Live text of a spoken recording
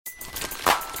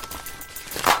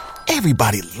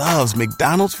Everybody loves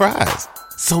McDonald's fries.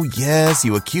 So yes,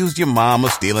 you accused your mom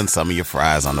of stealing some of your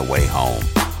fries on the way home.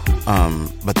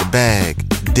 But the bag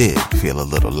did feel a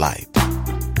little light.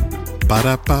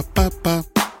 Ba-da-ba-ba-ba.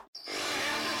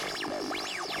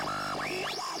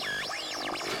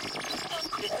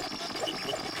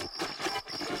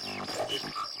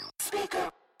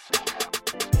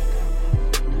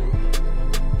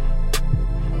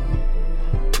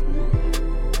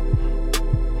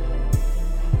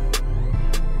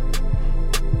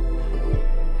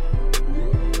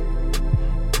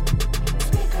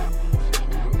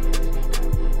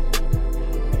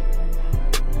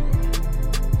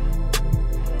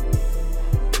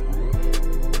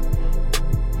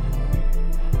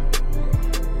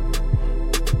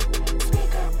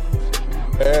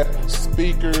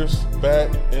 Speakers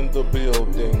back in the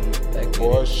building.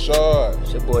 Boy, Shard.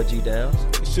 It's your boy G Downs.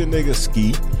 It's your nigga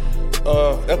Ski.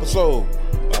 Episode,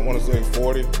 I want to say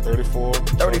 40, 34.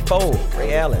 34,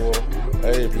 Ray Allen.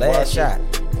 Hey, if you Last shot.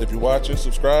 If you're watching,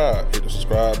 subscribe. Hit the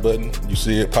subscribe button. You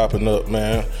see it popping up,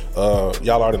 man.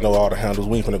 Y'all already know all the handles.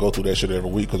 We ain't finna go through that shit every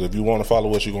week, because if you want to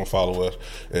follow us, you're going to follow us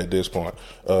at this point.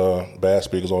 Bad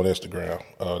Speakers on Instagram.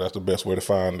 That's the best way to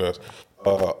find us.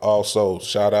 Also,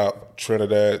 shout out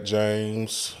Trinidad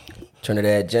James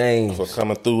for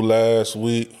coming through last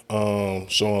week,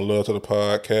 showing love to the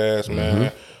podcast,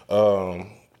 man.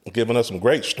 Giving us some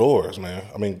great stories, man.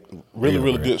 I mean,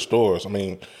 really good stories. I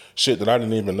mean, shit that I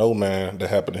didn't even know, man, that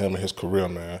happened to him in his career,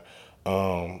 man.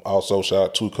 Also, shout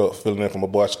out 2 Cup filling in for my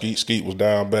boy Skeet. Skeet was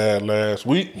down bad last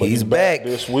week, but he's back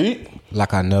this week.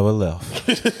 Like I never left.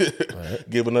 Right.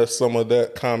 Giving us some of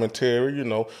that commentary. You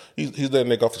know, he's that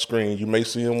nigga off the screen. You may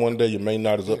see him one day, you may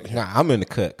not. As up. Nah, I'm in the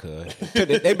cut, cuz.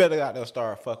 They better got to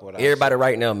start fucking with us. Everybody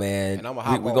right now, man.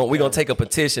 We're gonna take a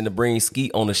petition to bring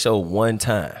Skeet on the show one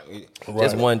time. Right.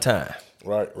 Just one time.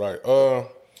 Right.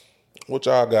 What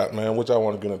y'all got, man? What y'all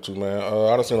want to get into, man?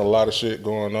 I done seen a lot of shit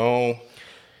going on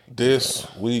this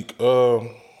week. World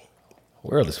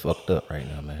is fucked up right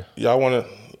now, man. You want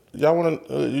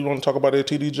to talk about that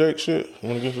TD Jake shit? You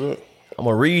want to get to that? I'm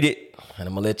gonna read it, and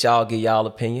I'm gonna let y'all give y'all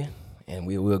opinion, and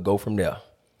we'll go from there.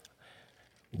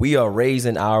 We are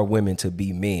raising our women to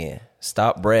be men.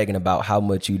 Stop bragging about how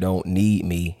much you don't need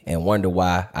me and wonder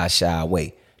why I shy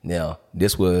away. Now,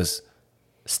 this was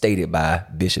stated by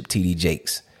Bishop TD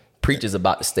Jakes. Preaches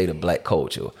about the state of black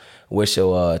culture. What's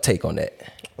your take on that?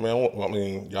 I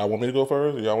mean, y'all want me to go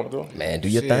first? Or y'all want to go? Man, do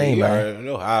your thing, man. I already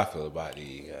know how I feel about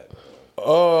these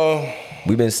guys.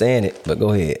 We've been saying it, but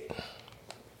go ahead.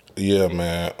 Yeah,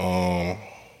 man.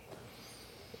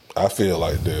 I feel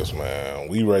like this, man.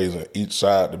 We raising each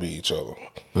side to be each other.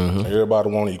 Everybody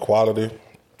want equality.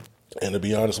 And to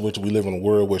be honest with you, we live in a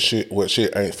world where shit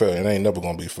ain't fair. It ain't never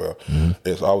gonna be fair.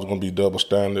 It's always gonna be double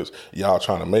standards. Y'all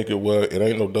trying to make it work. It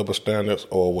ain't no double standards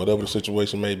or whatever the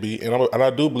situation may be. And I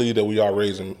do believe that we are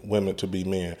raising women to be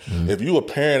men. If you a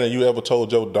parent and you ever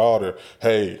told your daughter,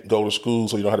 hey, go to school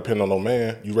so you don't have to depend on no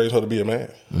man, you raise her to be a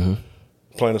man.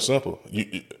 Plain and simple.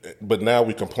 But now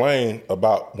we complain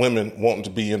about women wanting to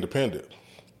be independent.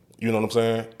 You know what I'm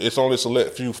saying? It's only a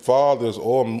select few fathers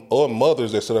or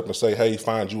mothers that sit up and say, hey,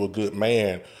 find you a good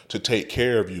man to take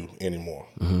care of you anymore.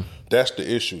 That's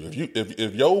the issue.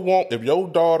 If your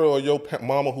daughter or your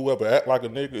mama, whoever, act like a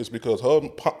nigga, it's because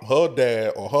her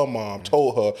dad or her mom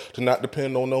told her to not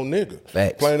depend on no nigga.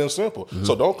 Facts. Plain and simple.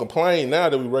 So don't complain now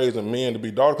that we raising men to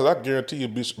be daughters, because I guarantee you,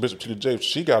 Bishop T.D.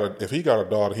 Jakes, if he got a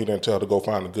daughter, he didn't tell her to go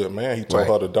find a good man. He told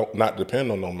her to not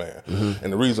depend on no man.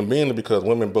 And the reason being is because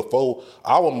women before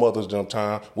our mothers them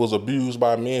time was abused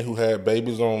by men who had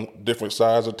babies on different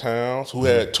sides of towns, who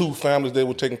had 2 families they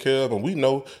were taking care of, and we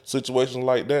know situations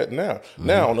like that now.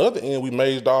 Now, on the other end, we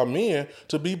raised our men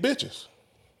to be bitches.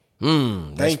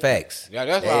 That's facts. Yeah,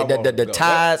 that's why the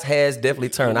tides has definitely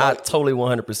turned. I totally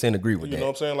 100% agree with that. You know what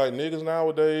I'm saying? Like, niggas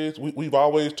nowadays, we've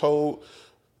always told,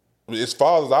 as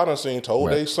far as I done seen, told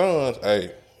their sons,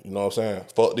 hey, you know what I'm saying?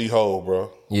 Fuck these hoes,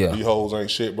 bro. Yeah. These hoes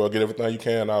ain't shit, bro. Get everything you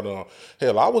can out of them.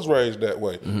 Hell, I was raised that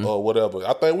way or whatever.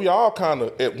 I think we all kind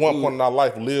of, at one point in our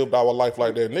life, lived our life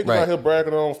like that. Niggas out here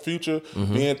bragging on Future,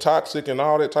 being toxic and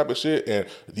all that type of shit, and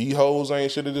these hoes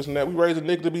ain't shit and this and that. We raised a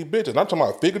nigga to be bitches. And I'm talking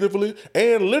about figuratively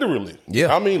and literally.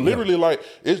 Yeah. I mean, literally, like,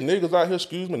 it's niggas out here,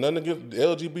 excuse me, nothing against the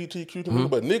LGBTQ community,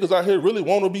 but niggas out here really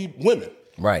want to be women.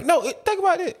 Right. No, think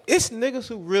about it. It's niggas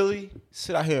who really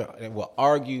sit out here and will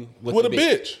argue with a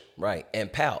bitch. Right.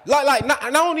 And pout. Like not, I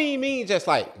don't even mean just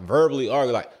like verbally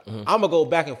argue. Like, I'm going to go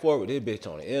back and forth with this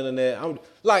bitch on the internet. I'm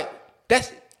like,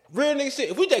 that's real nigga shit.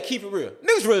 If we just keep it real,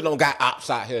 niggas really don't got ops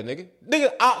out here, nigga.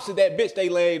 Niggas ops is that bitch they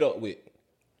laid up with.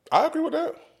 I agree with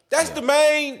that. That's the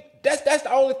main That's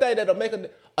the only thing that'll make a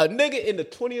nigga in the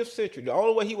 20th century. The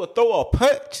only way he would throw a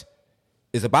punch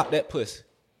is about that pussy.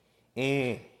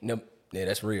 No, yeah,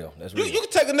 that's real. That's real. You can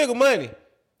take a nigga money.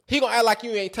 He gonna act like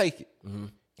you ain't take it. Mm-hmm.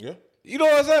 Yeah. You know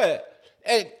what I'm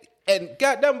saying? And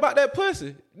goddamn about that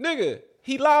pussy, nigga,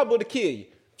 he liable to kill you.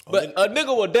 But a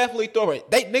nigga will definitely throw it.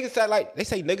 They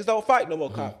say niggas don't fight no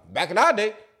more. Back in our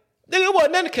day, nigga, it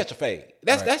wasn't nothing to catch a fade.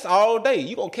 That's all day.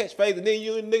 You gonna catch fades and then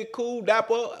you and nigga cool,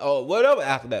 dapper, or whatever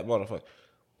after that motherfucker.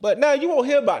 But now you won't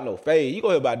hear about no fade. You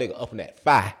gonna hear about nigga up in that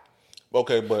fire.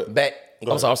 Okay, but back.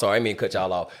 I'm sorry. I didn't mean to cut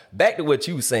y'all off. Back to what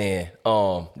you was saying.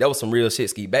 That was some real shit,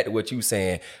 Ski. Back to what you was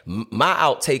saying. My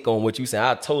outtake on what you saying,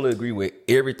 I totally agree with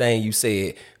everything you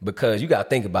said because you gotta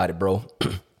think about it, bro.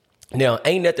 Now,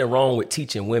 ain't nothing wrong with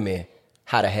teaching women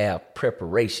how to have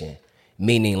preparation,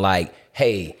 meaning like,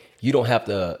 hey, you don't have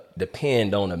to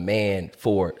depend on a man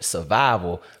for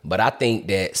survival. But I think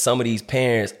that some of these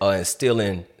parents are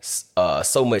instilling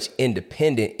so much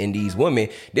independent in these women.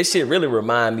 This shit really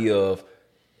remind me of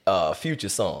Future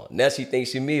song. Now she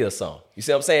thinks she me or song. You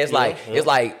see what I'm saying? It's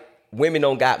like women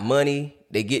don't got money.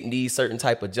 They getting these certain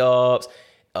type of jobs.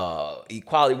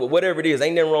 Equality, whatever it is,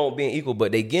 ain't nothing wrong with being equal,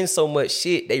 but they getting so much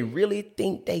shit, they really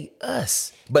think they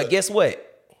us. But guess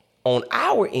what? On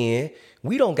our end,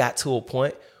 we don't got to a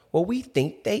point where we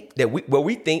think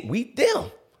we think we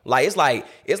them. Like it's like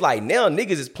now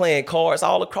niggas is playing cards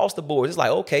all across the board. It's like,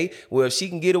 okay, well, if she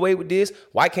can get away with this,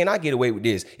 why can't I get away with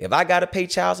this? If I gotta pay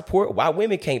child support, why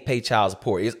women can't pay child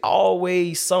support? It's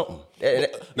always something.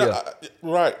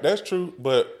 Right, that's true,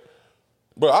 but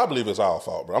bro, I believe it's our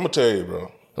fault, bro. I'm gonna tell you,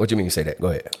 bro. What you mean you say that? Go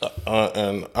ahead.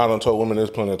 And I done told women this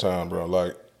plenty of time, bro.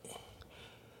 Like,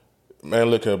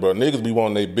 man, look here, bro. Niggas be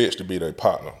wanting their bitch to be their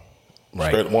partner. Right.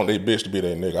 Straight want their bitch to be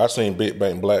their nigga. I seen Big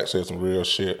Bang Black say some real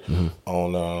shit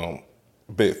on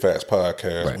Big Facts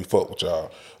podcast. Right. We fuck with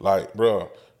y'all. Like, bro,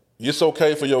 it's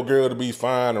okay for your girl to be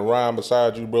fine and rhyme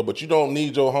beside you, bro, but you don't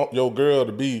need your girl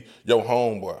to be your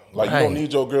homeboy. Like, you don't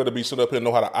need your girl to be sitting up here and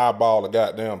know how to eyeball a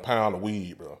goddamn pound of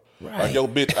weed, bro. Right. Like, your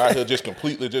bitch out here just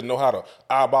completely just know how to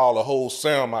eyeball a whole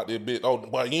sound out there, bitch. Oh,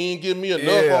 but you ain't giving me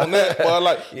enough on that. But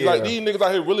like these niggas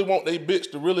out here really want they bitch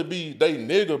to really be they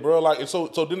nigga, bro. Like, and so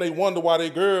then they wonder why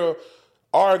they girl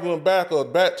arguing back or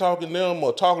back talking them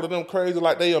or talking to them crazy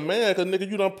like they a man, cause nigga,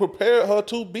 you done prepared her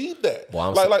to be that.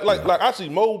 Well, like I see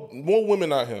more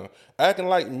women out here acting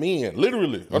like men,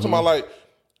 literally. I'm talking about like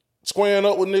squaring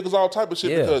up with niggas, all type of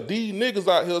shit, because these niggas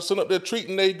out here sitting up there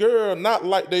treating they girl not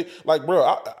like they, like,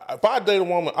 bro, if I date a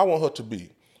woman, I want her to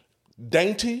be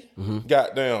dainty,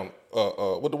 goddamn,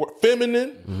 what the word,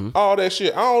 feminine, all that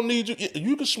shit. I don't need you.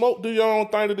 You can smoke, do your own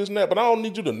thing to this and that, but I don't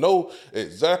need you to know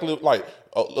exactly, like,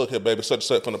 oh, look here, baby, such and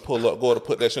such gonna pull up, go to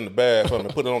put that shit in the bag for me,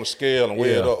 put it on the scale and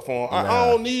weigh it up for him. I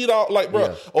don't need all, like,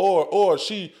 bro, or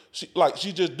she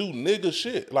just do nigga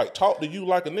shit, like talk to you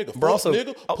like a nigga, bro,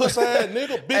 nigga, pussy ass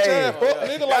nigga, bitch ass fuck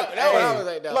nigga,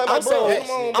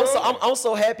 I'm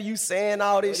so happy you saying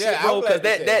all this shit, bro, because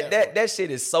that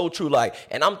shit is so true. Like,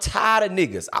 and I'm tired of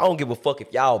niggas. I don't give a fuck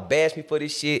if y'all bash me for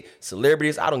this shit.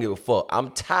 Celebrities, I don't give a fuck.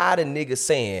 I'm tired of niggas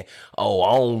saying, oh,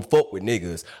 I don't fuck with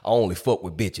niggas, I only fuck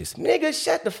with bitches. Niggas,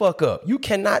 shut the fuck up. You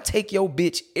cannot take your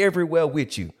bitch everywhere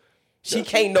with you. She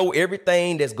can't know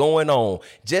everything that's going on.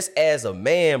 Just as a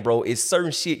man, bro, it's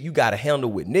certain shit you gotta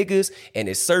handle with niggas, and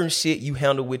it's certain shit you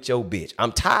handle with your bitch.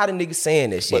 I'm tired of niggas saying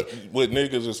that shit. But with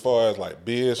niggas, as far as like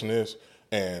business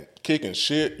and kicking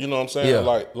shit, you know what I'm saying?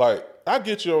 Like I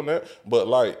get you on that, but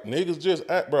like niggas just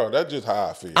act, bro, that's just how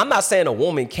I feel. I'm not saying a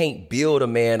woman can't build a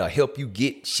man or help you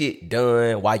get shit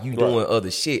done while you doing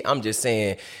other shit. I'm just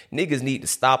saying niggas need to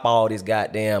stop all this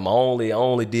goddamn, I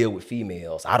only deal with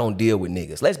females, I don't deal with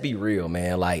niggas. Let's be real,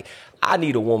 man. Like, I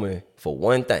need a woman for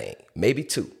one thing, maybe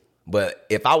two. But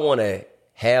if I want to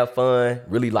have fun,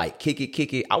 really like kick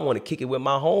it, I want to kick it with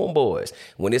my homeboys.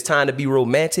 When it's time to be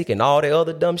romantic and all that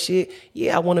other dumb shit,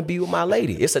 I want to be with my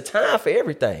lady. It's a time for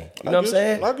everything. You know what I'm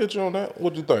saying? I get you on that.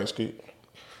 What do you think, Skeet?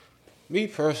 Me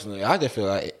personally, I just feel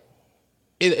like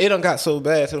it done got so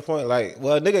bad to the point like,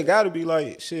 well, a nigga gotta be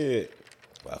like, shit,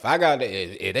 if I got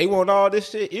if they want all this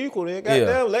shit equal, then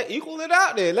goddamn, let equal it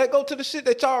out there. Let go to the shit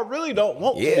that y'all really don't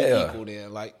want to be equal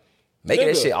then. Like, making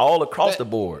that shit all across the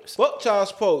boards. Fuck child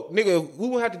support. Nigga, we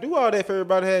wouldn't have to do all that if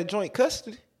everybody had joint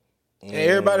custody. And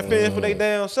everybody fend for their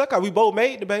damn sucker. We both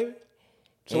made the baby.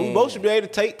 So we both should be able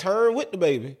to take turn with the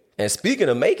baby. And speaking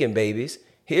of making babies,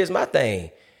 here's my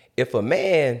thing. If a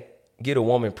man get a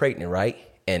woman pregnant, right?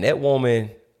 And that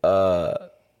woman,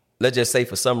 let's just say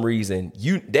for some reason,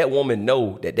 that woman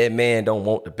know that man don't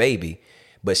want the baby,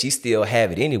 but she still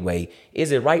have it anyway.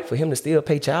 Is it right for him to still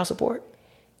pay child support?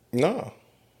 No.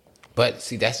 But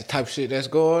see, that's the type of shit that's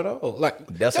going on. Like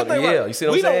That's what. thing, Yeah, like, you see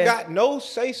what I'm we saying? don't got no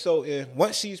say so in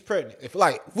once she's pregnant. If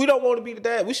we don't want to be the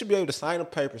dad, we should be able to sign a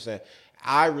paper saying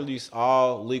I release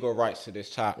all legal rights to this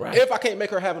child. Right. If I can't make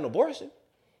her have an abortion,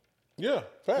 Yeah,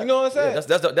 fact. you know what I'm saying?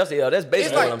 Yeah, that's basically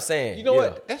It's like, what I'm saying. You know Yeah.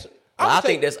 what? That's I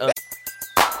think that's.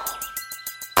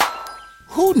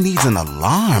 Who needs an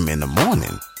alarm in the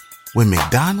morning when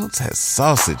McDonald's has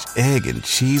sausage, egg, and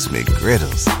cheese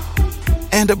McGriddles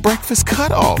and a breakfast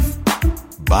cutoff?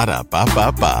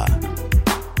 Ba-da-ba-ba-ba.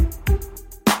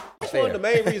 That's one of the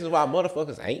main reasons why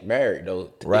motherfuckers ain't married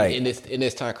though. Right. In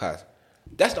this time class.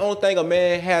 That's the only thing a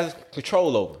man has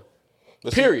control over.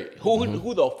 Period.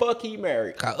 Who the fuck he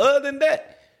married? 'Cause other than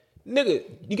that, nigga,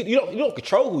 you don't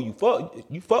control who you fuck.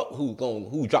 You fuck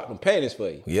who drop them panties for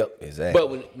you. Yep, exactly.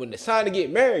 But when it's time to get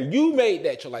married, you made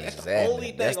that choice. Like that's the only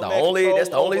thing. That's a the man only. controls That's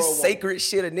the only over a woman. sacred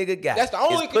shit a nigga got. That's the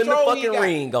only is putting the control he fucking got.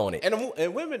 ring on it.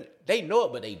 And women, they know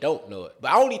it, but they don't know it.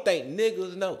 But I only think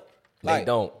niggas know. They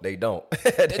don't. They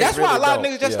That's why a lot of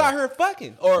niggas just start out here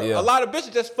fucking. Or Yeah. a lot of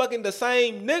bitches just fucking the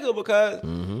same nigga because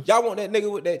y'all want that nigga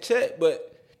with that check, but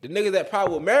the nigga that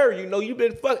probably will marry you know you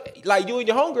been fucking, like you and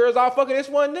your homegirls all fucking this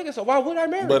one nigga, so why would I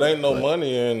marry But you? ain't no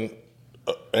money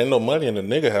in the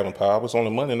nigga having power. It's only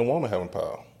money in the woman having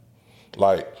power.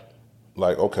 Like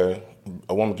okay,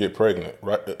 a woman get pregnant,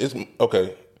 right? It's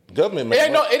okay. Government make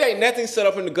money. It ain't nothing set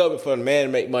up in the government for a man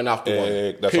to make money off the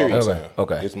woman. That's Period. all I'm saying.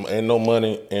 Okay. Ain't no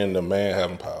money in the man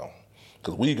having power.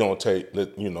 Because we gonna take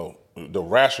the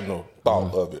rational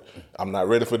thought of it. I'm not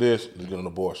ready for this. Let's get an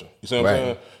abortion. You see what I'm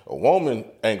saying? A woman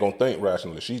ain't gonna think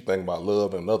rationally. She's thinking about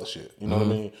love and other shit. You know what I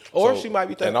mean? Or So- she might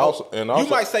be thinking, and also, you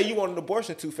might say you want an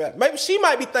abortion too fast. Maybe she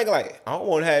might be thinking like, I don't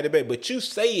want to have the baby, but you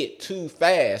say it too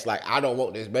fast, like I don't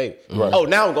want this baby. Right. Oh,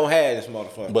 now I'm gonna have this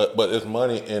motherfucker. but it's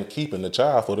money in keeping the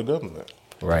child for the government.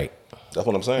 Right. That's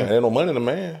what I'm saying. Ain't no money in the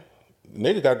man.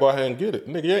 Nigga gotta go out here and get it.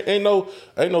 Nigga, ain't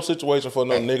no situation for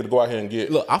no nigga to go out here and get.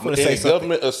 Look, I'm finna any say something.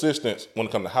 government assistance when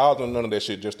it comes to housing, none of that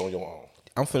shit just on your own.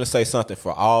 I'm finna say something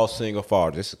for all single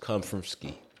fathers. This comes from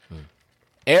Ski.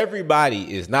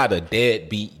 Everybody is not a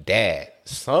deadbeat dad.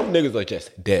 Some niggas are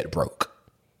just dead broke.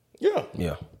 Yeah.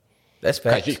 Yeah. That's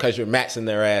facts. Because you're maxing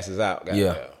their asses out. Goddamn.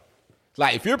 Yeah.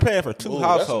 Like if you're paying for two Ooh, that's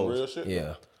some households, real shit.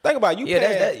 Yeah. think about it, you Yeah.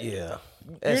 paying. Yeah.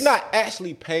 You're not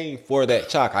actually paying for that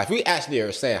child. If we actually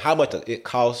are saying how much it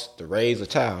costs to raise a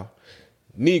child,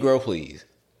 Negro, please.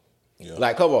 Yeah.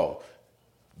 Like, come on.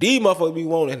 These motherfuckers be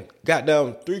wanting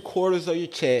goddamn 3/4 of your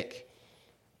check,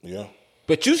 Yeah.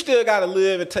 but you still gotta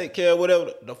live and take care of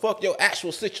whatever the fuck your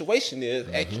actual situation is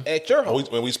at your home.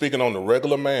 When we speaking on the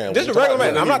regular man, Just we a regular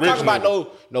talking- man. I'm not rich talking about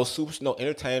niggas. no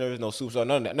entertainers, no superstars,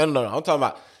 none of that. No. I'm talking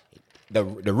about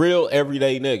the real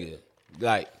everyday nigga.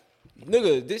 Like,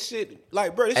 nigga, this shit,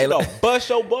 like, bro, this shit don't bust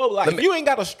your bubble. Like, if you ain't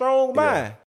got a strong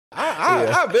mind,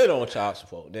 I've been on child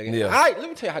support, nigga. Yeah. Let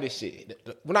me tell you how this shit.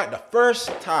 The first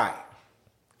time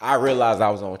I realized I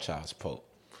was on child support,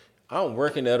 I'm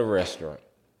working at a restaurant.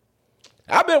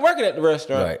 I've been working at the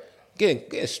restaurant, Right.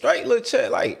 getting straight little check,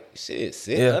 like shit,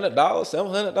 $600,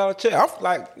 $700 check. I'm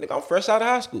like, nigga, I'm fresh out of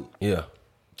high school. Yeah.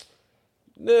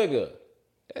 Nigga,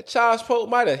 that child support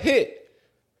might have hit.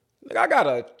 Nigga, I got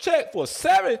a check for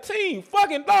 $17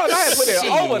 fucking dollars. I had to put in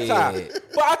Shit. overtime.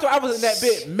 But I thought I was in that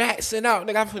bit maxing out.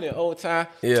 Nigga, I put in overtime.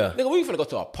 Yeah. Nigga, we finna go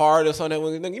to a party or something.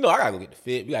 Nigga, you know, I gotta go get the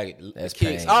fit. We gotta get the That's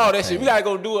kicks. pain. All That's that shit. We pain. gotta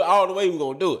go do it all the way we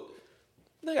gonna do it.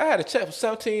 Nigga, I had a check for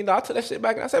 $17. I took that shit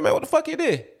back and I said, man, what the fuck you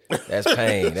did? That's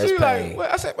pain. That's She pain. like,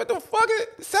 what? I said, what the fuck is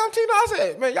it? $17? I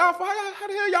said, man, y'all, how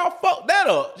the hell y'all fucked that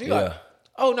up? She like, Yeah.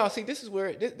 oh no, see, this is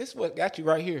where this is what got you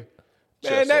right here.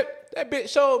 Check Man, that bitch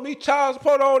showed me child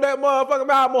support on that motherfucker.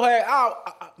 Man, I almost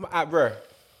had, bruh.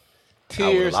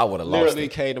 Tears I would've lost literally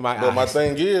it. came to my But my eyes.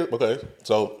 thing is,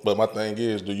 but my thing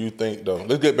is, do you think though?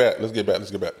 Let's get back.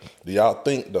 Do y'all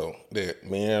think though that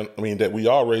that we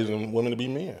are raising women to be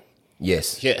men?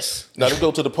 Yes. Yes. Now let's go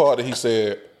to the part that he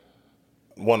said,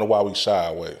 wonder why we shy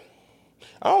away.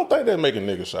 I don't think that's making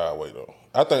niggas shy away though.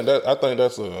 I think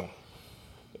that's a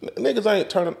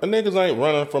niggas ain't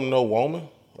running from no woman.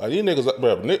 Like these niggas,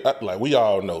 bro, like we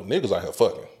all know niggas out here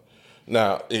fucking.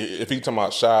 Now if he talking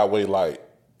about shy away, like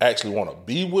actually want to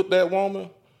be with that woman,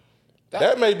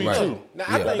 that may be true. Now,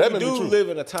 I think that we may be do true. live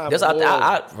in a time That's of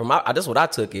that's what I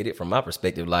took it from my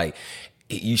perspective. Like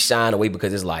you shine away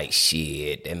because it's like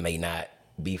shit that may not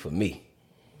be for me.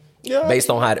 Yeah. Based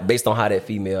on how that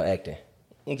female acting.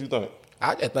 What you think?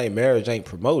 I just think marriage ain't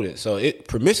promoted. So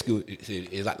promiscuous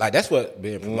is like that's what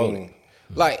being promoted.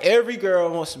 Like every girl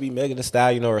wants to be Megan Thee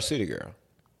Stallion or a city girl.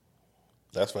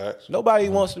 That's facts. Nobody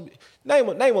wants to be, name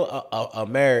a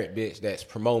married bitch that's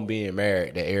promoting being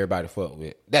married that everybody fuck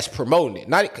with. That's promoting it.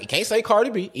 Not you can't say Cardi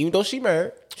B, even though she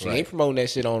married. She ain't promoting that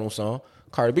shit on them song.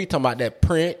 Cardi B talking about that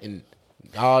print and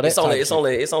all that.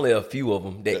 It's only a few of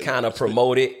them that kind of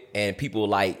promote it, and people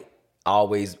like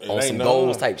always on some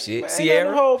goals type shit. Man,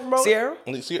 Sierra.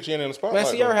 She ain't in the spotlight.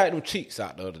 Man, Sierra had them cheeks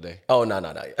out the other day. Oh no.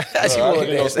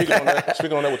 Speaking on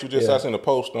that, what you just said, I seen a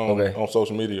post on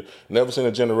social media. Never seen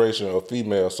a generation of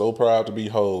females so proud to be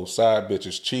hoes, side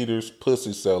bitches, cheaters,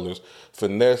 pussy sellers,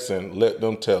 finessing, let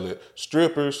them tell it,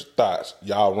 strippers, thoughts.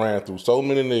 Y'all ran through so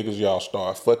many niggas, y'all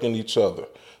start fucking each other.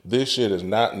 This shit is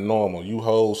not normal. You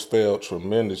hoes failed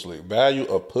tremendously. Value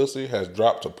of pussy has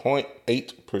dropped to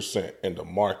 0.8% in the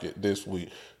market this week.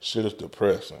 Shit is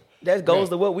depressing. That goes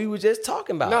to what we were just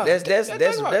talking about. No,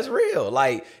 that's real.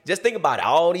 Like, just think about it.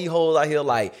 All these hoes out here,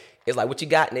 like, it's like, what you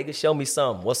got, nigga? Show me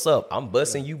something. What's up? I'm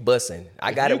busting, you busting.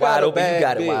 I got it wide open, you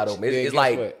got it wide open. It's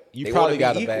like, you probably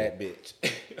got a bad bitch.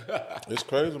 It's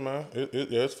crazy, man.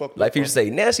 It's fucked up. Like people say,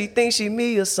 now she thinks she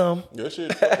me or something. Yeah, shit,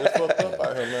 it's fucked up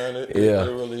out here, man. It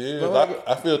really is.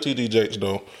 I feel TD Jakes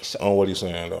though on what he's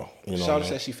saying though. You know, Shawty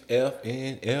said she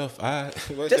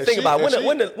FNFI. Just think about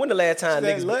when the last time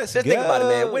niggas. Just think about it,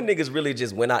 man. When niggas really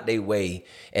just went out their way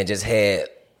and just had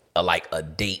a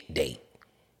date.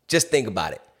 Just think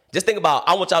about it. Just think about.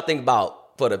 I want y'all to think about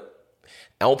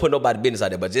I won't put nobody business out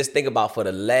there, but just think about for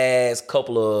the last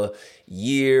couple of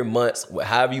months,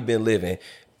 however you been living,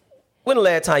 when the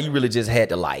last time you really just had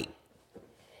to like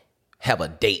have a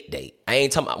date? I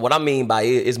ain't talking about, what I mean by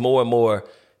it is more and more,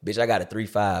 bitch, I got a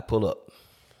 3-5, pull up.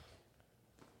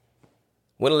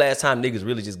 When the last time niggas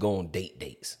really just go on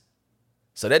dates?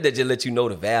 So that just let you know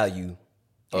the value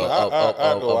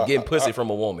of getting pussy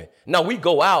from a woman. No, we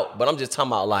go out, but I'm just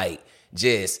talking about like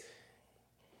just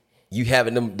you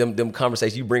having them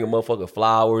conversations. You bring a motherfucker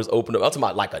flowers, open up. I'm talking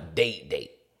about like a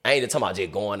date. I ain't talking about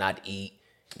just going out to eat,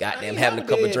 goddamn having a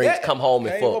couple drinks, come home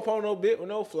and fuck. Up on no bit with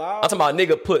no flowers. I'm talking about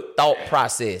nigga put thought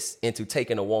process into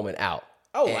taking a woman out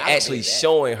and actually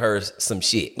showing her some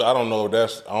shit. I don't know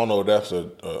if that's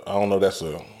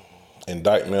a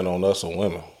indictment on us or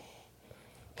women.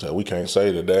 So we can't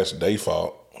say that that's their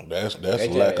fault. That's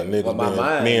lack of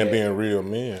niggas being real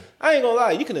men. I ain't gonna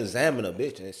lie, you can examine a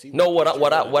bitch and see. No, what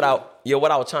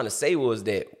I was trying to say was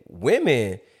that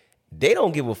women, they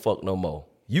don't give a fuck no more.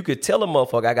 You could tell a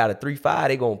motherfucker I got a 3-5,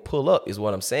 they gonna pull up, is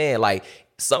what I'm saying. Like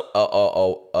some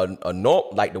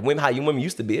like the women, how you women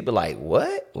used to be, it'd be like,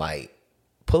 what? Like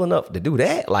pulling up to do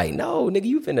that? Like, no,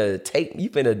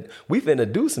 nigga, we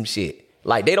finna do some shit.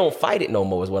 Like they don't fight it no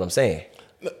more, is what I'm saying.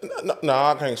 No,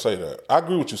 I can't say that. I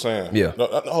agree with you saying. Yeah. No,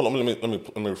 hold on, let me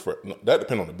rephrase. No, that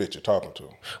depends on the bitch you're talking to.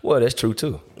 Well, that's true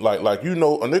too. Like you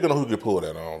know, a nigga know who can pull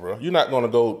that on, bro. You're not gonna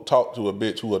go talk to a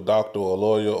bitch who a doctor or a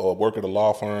lawyer or work at a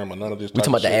law firm or none of this. We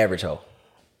talking about the average hoe.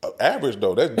 Average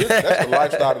though, that's the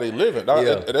lifestyle they live in.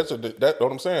 That's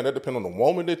what I'm saying. That depends on the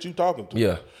woman that you talking to.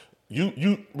 Yeah.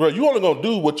 You only gonna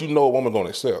do what you know a woman gonna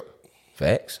accept.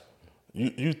 Facts.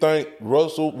 You think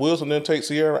Russell Wilson didn't take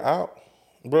Sierra out?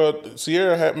 Bro,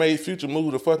 Sierra had made Future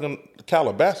move to fucking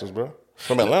Calabasas, bro,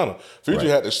 from Atlanta.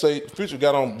 Future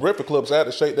got on Breakfast Club, so I had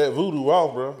to shake that voodoo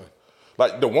off, bro.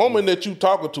 Like, the woman that you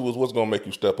talking to is what's gonna make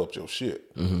you step up your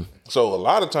shit. Mm-hmm. So a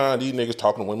lot of times these niggas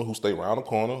talking to women who stay around the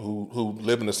corner, who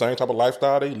live in the same type of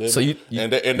lifestyle they live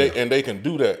in, and they can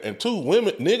do that. And two,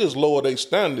 niggas lower their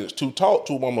standards to talk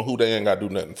to a woman who they ain't got to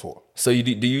do nothing for. So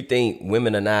do you think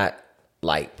women are not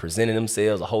like presenting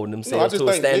themselves or holding themselves to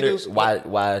a standard? Why?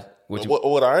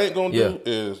 What I ain't gonna do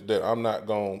is that I'm not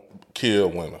gonna kill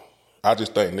women. I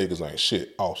just think niggas ain't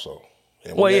shit also.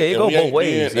 And it go both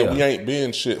ways. And we ain't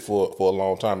been shit for a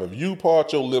long time. If you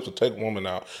part your lips to take a woman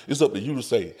out, it's up to you to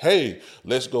say, hey,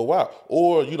 let's go out.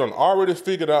 Or you done already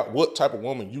figured out what type of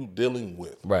woman you dealing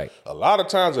with. Right. A lot of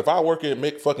times if I work at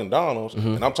McFucking-Donald's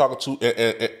and I'm talking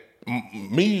to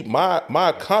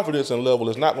my confidence and level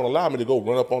is not going to allow me to go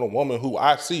run up on a woman who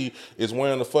I see is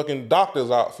wearing a fucking doctor's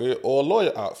outfit or a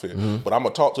lawyer outfit. Mm-hmm. But I'm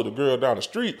going to talk to the girl down the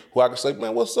street who I can say,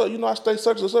 man, what's up? You know, I stay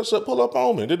such and such, pull up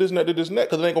on me. Did this and that, because it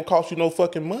ain't going to cost you no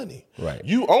fucking money. Right.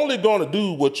 You only going to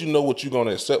do what you know what you're going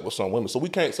to accept with some women. So we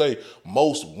can't say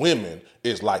most women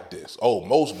is like this. Oh,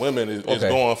 most women is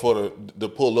going for the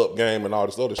pull-up game and all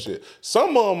this other shit.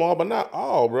 Some of them are, but not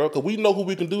all, bro, because we know who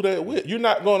we can do that with. You're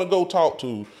not going to go talk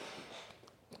to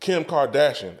Kim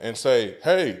Kardashian and say,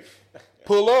 hey,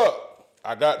 pull up.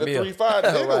 I got the 3-5.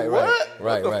 Nigga, what?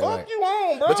 Right. What the fuck you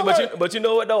on, bro? But you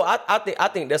know what though? I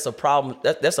think that's a problem.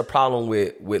 That's a problem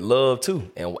with love too,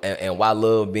 and why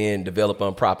love being developed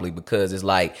improperly, because it's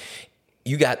like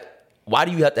why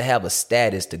do you have to have a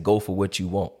status to go for what you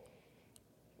want?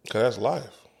 Because that's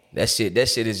life. That shit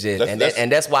is just,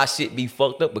 and that's why shit be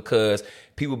fucked up, because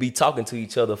people be talking to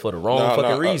each other for the wrong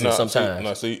fucking reason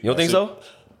sometimes. You don't think so?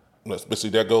 But see,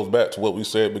 that goes back to what we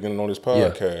said beginning on this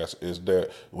podcast, is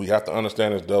that we have to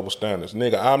understand this double standards.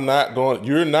 Nigga,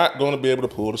 you're not going to be able to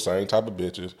pull the same type of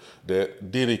bitches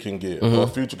that Diddy can get, or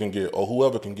Future can get, or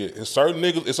whoever can get. It's certain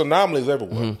niggas, it's anomalies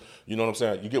everywhere. You know what I'm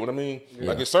saying? You get what I mean? Yeah.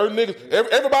 Like, it's certain niggas,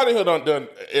 everybody here done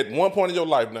at one point in your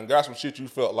life done got some shit you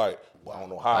felt like, well, I don't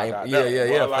know how I got that.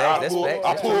 Yeah. Like,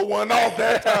 I pulled one off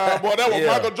that time, boy. That was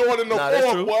Michael Jordan the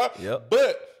fourth, boy. Yep.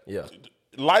 But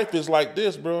life is like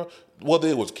this, bro. Whether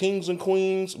it was kings and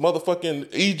queens,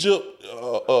 motherfucking Egypt,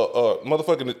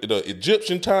 motherfucking the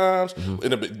Egyptian times.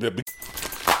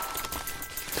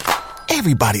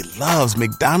 Everybody loves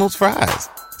McDonald's fries.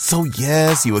 So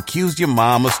yes, you accused your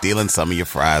mom of stealing some of your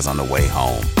fries on the way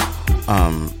home.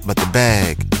 But the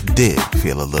bag did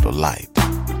feel a little light.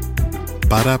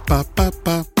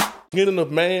 Ba-da-ba-ba-ba. Getting a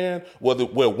man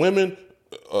where women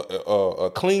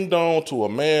clinged on to a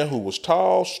man who was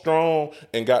tall, strong,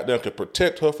 and goddamn could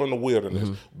protect her from the wilderness.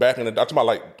 Back in the, I'm talking about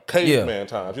like caveman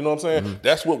times. You know what I'm saying?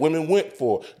 That's what women went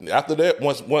for. After that,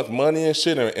 once money and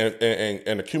shit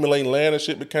and accumulating land and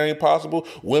shit became possible,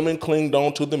 women clinged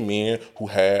on to the men who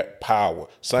had power.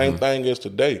 Same thing as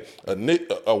today.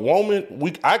 A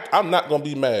woman, I'm not gonna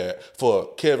be mad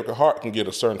for Kevin Hart can get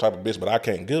a certain type of bitch, but I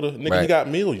can't get her. Nigga, he got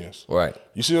millions. Right.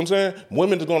 You see what I'm saying?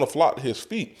 Women are gonna flock to his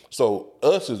feet. So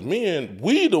us as men,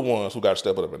 we the ones who got to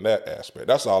step up in that aspect.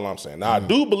 That's all I'm saying. Now I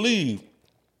do believe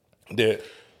that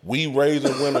we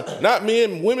raising women, not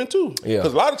men, women too.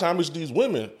 Because a lot of times it's these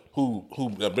women who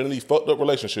have been in these fucked up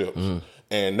relationships,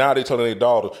 and now they telling their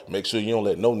daughter, make sure you don't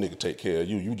let no nigga take care of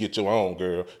you. You get your own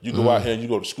girl. You go out here and you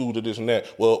go to school to this and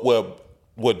that. Well,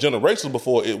 what generations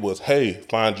before it was, hey,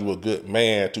 find you a good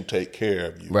man to take care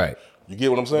of you. Right. You get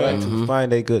what I'm saying? Right. To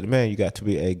find a good man, you got to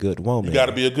be a good woman. You got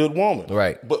to be a good woman.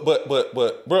 Right. But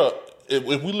bro,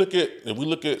 if we look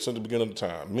at since the beginning of the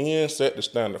time, men set the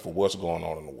standard for what's going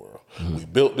on in the world. We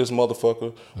built this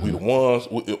motherfucker. We the ones.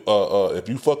 If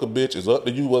you fuck a bitch, it's up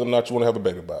to you whether or not you want to have a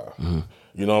baby by her.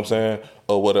 You know what I'm saying?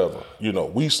 Or whatever. You know,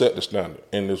 we set the standard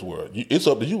in this world. It's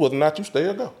up to you whether or not you stay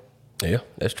or go. Yeah,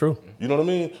 that's true. You know what I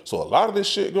mean? So a lot of this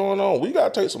shit going on, we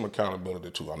got to take some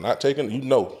accountability too. I'm not taking,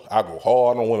 I go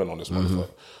hard on women on this motherfucker.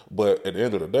 But at the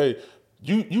end of the day,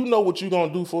 you know what you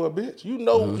going to do for a bitch. You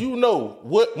know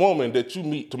what woman that you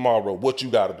meet tomorrow, what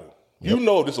you got to do. You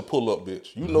know this a pull-up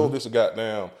bitch. You know this a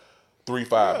goddamn 3-5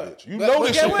 bitch. You know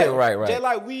this shit. Right. Just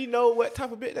like we know what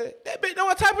type of bitch, that bitch know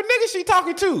what type of nigga she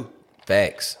talking to.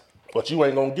 Facts. But you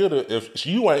ain't going to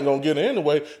get her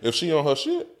anyway if she on her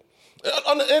shit.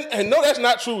 And no, that's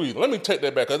not true either. Let me take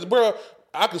that back. Because, bro,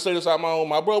 I can say this out my own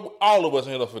mouth. Bro, all of us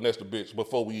ended up finessed the bitch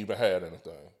before we even had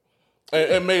anything.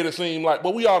 And made it seem like,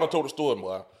 but we all done told the story,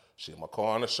 boy. Shit, my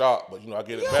car in the shop, but I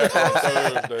get it back on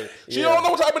Thursday. She don't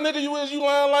know what type of nigga you is. You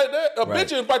lying like that? A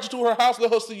bitch invite you to her house,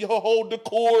 let her see her whole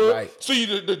decor, see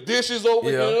the dishes over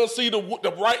here, see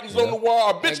the writings on the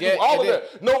wall. A bitch do all of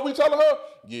that. Know what we telling her?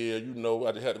 Yeah,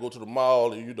 I just had to go to the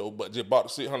mall and but just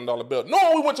bought the $600 belt.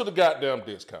 No, we went to the goddamn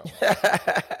discount.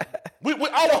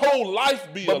 Our whole life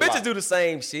be But a bitches lie. do the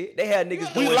same shit. They have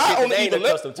niggas We doing lie shit on that they the ain't even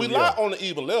accustomed to. level. We lie on the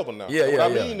even level now. Yeah. What I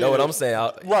mean Know is, what I'm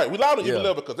saying? Right, we lie on the even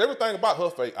level because everything about her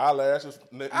fake eyelashes,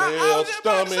 nails,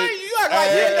 stomach.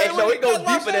 It goes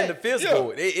deeper than the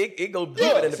physical. It goes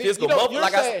deeper than the physical.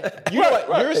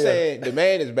 You're saying the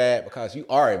man is bad because you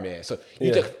are a man. So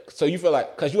you feel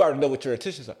like because you already know what your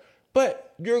intentions are.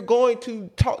 But you're going to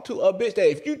talk to a bitch that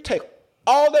if you take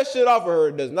all that shit off of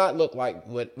her, does not look like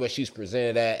what she's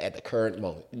presented at the current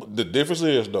moment. The difference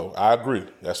is, though, I agree.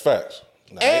 That's facts.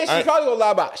 Now, and she's probably gonna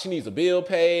lie about she needs a bill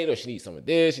paid or she needs some of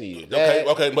this, she needs that.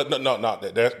 Okay, but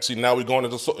no. See, now we're going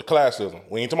into classism.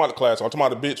 We ain't talking about the class. I'm talking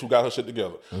about the bitch who got her shit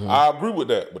together. I agree with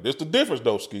that, but this the difference,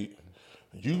 though, Skeet.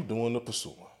 You doing the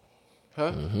pursuing.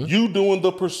 Huh? You doing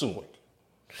the pursuing.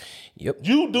 Yep.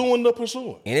 You doing the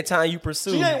pursuing. Anytime you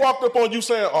pursue. She ain't walked up on you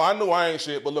saying, "Oh, I know I ain't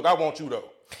shit, but look, I want you though."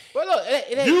 But look,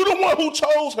 it ain't. You the one who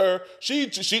chose her. She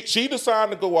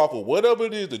decided to go off of whatever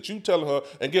it is that you telling her.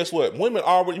 And guess what? We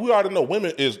already know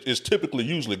women is typically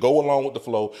usually go along with the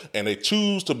flow and they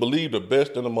choose to believe the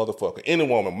best in a motherfucker. Any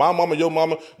woman, my mama, your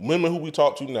mama, women who we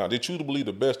talk to now, they choose to believe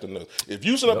the best in us. If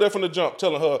you sit up there from the jump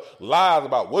telling her lies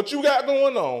about what you got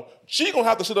going on, she gonna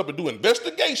have to sit up and do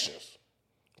investigations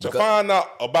to find out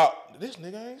about this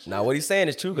nigga ain't shit. Now what he's saying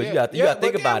is true because you got to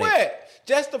think about it.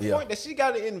 Just the point that she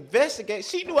got to investigate.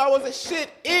 She knew I wasn't shit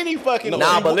any fucking way.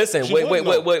 But listen,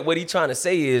 what he trying to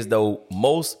say is, though,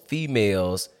 most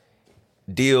females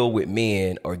deal with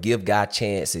men or give guy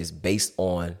chances based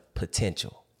on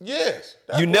potential. Yes.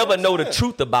 You never know the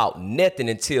truth about nothing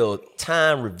until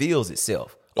time reveals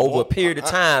itself. Over a period of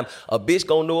time, a bitch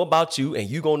gonna know about you, and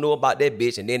you gonna know about that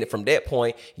bitch, and then from that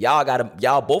point,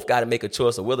 y'all both gotta make a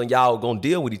choice of whether y'all gonna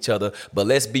deal with each other. But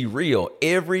let's be real,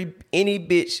 any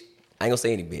bitch, I ain't gonna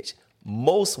say any bitch,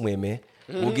 most women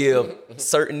will give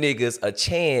certain niggas a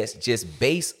chance just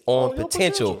based on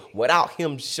potential without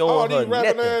him showing her these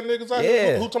rapping nothing. ass niggas out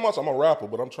here. Who talking about I'm a rapper,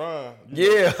 but I'm trying. Yeah,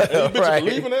 and these bitches right.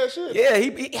 believing that shit.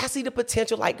 Yeah, I see the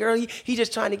potential. Like, girl, he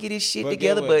just trying to get his shit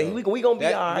together, but we gonna be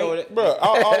all right. Bro,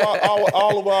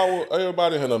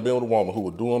 everybody had been with a woman who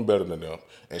was doing better than them,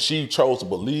 and she chose to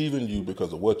believe in you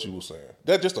because of what you were saying.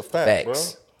 That's just a fact,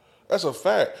 Facts. bro. That's a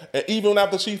fact. And even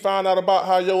after she found out about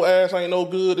how your ass ain't no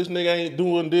good, this nigga ain't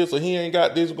doing this, or he ain't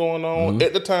got this going on,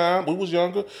 at the time, we was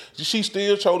younger, she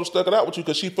still chose to stuck it out with you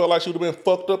because she felt like she would have been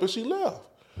fucked up if she left.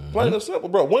 Plain and simple,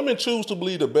 bro. Women choose to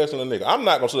believe the best in a nigga. I'm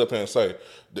not going to sit up here and say,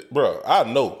 bro, I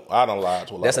know I done lied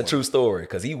to a lot That's of a true story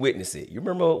because he witnessed it. You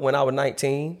remember when I was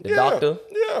 19, the doctor?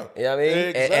 Yeah. You know what I mean?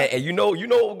 Exactly. And you know what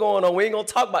was going on. We ain't gonna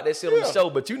talk about that shit on the show,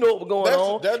 but you know what was going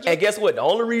on. And guess what? The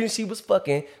only reason she was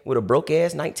fucking with a broke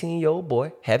ass 19-year-old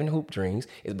boy having hoop dreams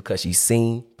is because she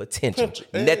seen potential.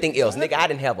 Nothing else. Nigga, I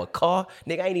didn't have a car.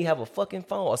 Nigga, I ain't even have a fucking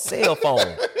phone, a cell phone.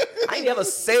 I ain't have a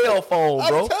cell phone,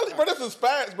 bro. I'm telling you, bro, this is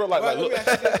facts, bro. Like look,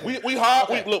 we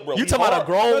hard. Look, bro. You talking about a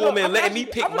grown woman letting me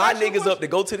pick my niggas up to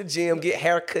go to the gym, get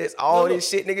haircuts, all this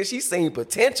shit, nigga. She seen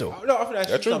potential. No, I'm finna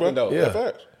ask you something, though. Yeah,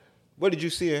 facts. What did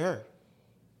you see in her?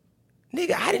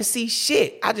 Nigga, I didn't see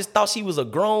shit. I just thought she was a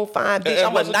grown, fine bitch.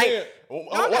 I'm a night.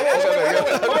 I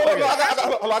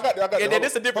got that. Yeah,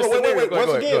 this a different scenario.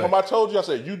 Once again, when I told you, I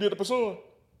said, you did the pursuing,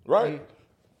 right?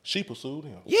 She pursued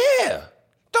him. Yeah.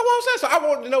 That's what I'm saying. So I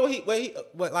wanted to know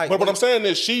what like. But what I'm saying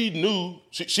is, she knew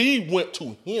she went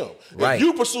to him. Right. If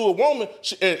you pursue a woman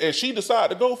and she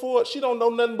decided to go for it, she don't know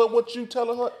nothing but what you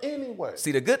telling her anyway.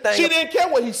 See, the good thing, she didn't care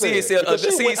what he said. See,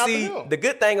 the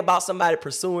good thing about somebody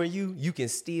pursuing you, you can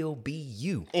still be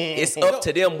you. It's up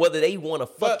to them whether they want to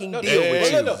fucking deal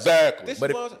with you. Exactly.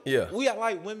 We act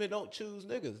like women don't choose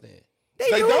niggas. Then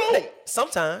they don't.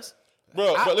 Sometimes,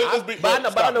 bro. But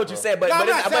I know what you said. But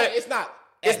it's not.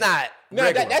 It's not.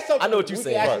 No, that's something. I know what you're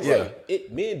saying.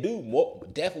 Men do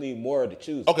definitely more to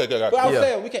choose. Okay, good. But I'm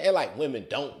saying we can act like women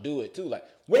don't do it too. Like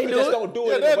women just don't do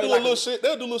it. They'll do a little shit.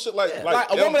 They'll do little shit like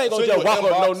a woman ain't gonna just walk up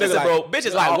no nigga, like, bro.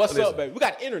 Bitches like, what's up, baby? We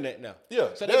got the internet now. Yeah.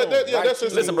 So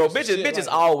listen, bro. Bitches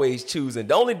always choosing.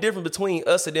 The only difference between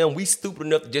us and them, we stupid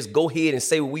enough to just go ahead and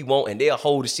say what we want, and they'll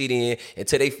hold the shit in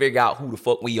until they figure out who the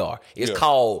fuck we are. It's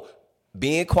called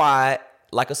being quiet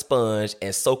like a sponge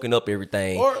and soaking up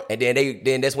everything, and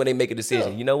then that's when they make a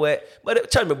decision. You know what? But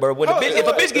tell me, bro, if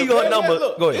a bitch give you her number,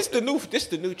 go ahead. This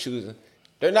the new choosing.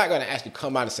 They're not gonna actually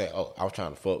come out and say, "Oh, I was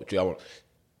trying to fuck with you."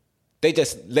 They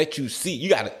just let you see. You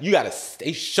gotta.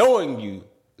 They showing you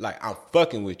like I'm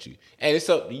fucking with you, and it's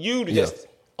up to you to just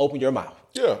open your mouth.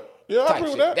 Yeah, I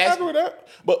agree with that. I agree with that.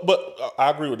 But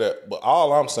I agree with that. But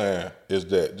all I'm saying is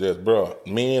that just, bro,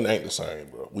 men ain't the same,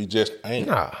 bro. We just ain't.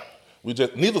 Nah. We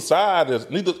just neither side is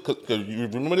neither. Cause you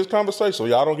remember this conversation, so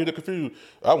y'all don't get it confused.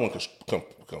 I went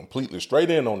completely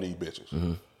straight in on these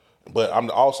bitches, but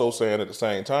I'm also saying at the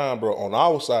same time, bro. On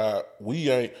our side, we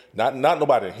ain't not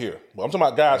nobody in here. But I'm talking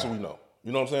about guys who we know.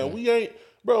 You know what I'm saying? We ain't.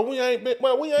 Bro, we ain't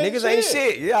niggas shit. Ain't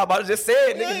shit. Yeah, I'm about to just say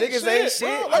it. Niggas ain't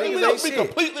shit. Bro. Like, let's be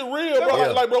completely real,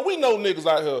 bro. Like, bro, we know niggas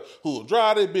out here who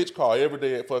drive their bitch car every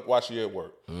day while she at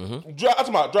work. I'm talking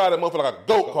about drive that motherfucker like a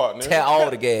goat cart, nigga. Tear all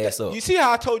the gas up. You see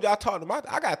how I told you I talked to my?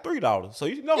 I got $3, so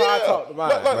you know how I talk to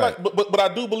mine. But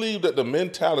I do believe that the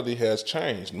mentality has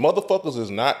changed. Motherfuckers is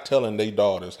not telling their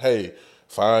daughters, hey,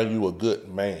 find you a good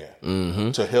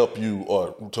man to help you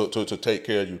or to take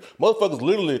care of you. Motherfuckers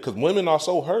literally, because women are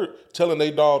so hurt, telling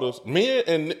their daughters, men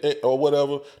and or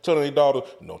whatever, telling their daughters,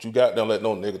 don't you goddamn let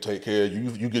no nigga take care of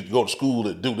you. You get to go to school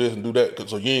and do this and do that,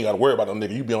 so you ain't got to worry about no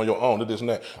nigga. You be on your own, do this and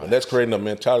that. And that's creating a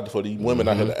mentality for these women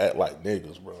out here to act like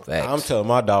niggas, bro. Facts. I'm telling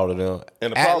my daughter, though,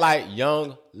 act like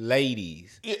young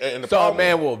ladies. Yeah, and so a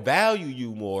man will value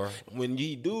you more when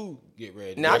you do get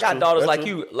ready. Now I got daughters like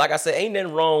you. Like I said, ain't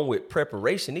nothing wrong with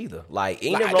preparation either. Like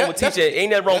ain't nothing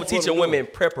wrong with teaching women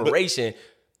preparation,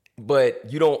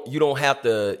 but you don't have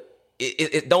to.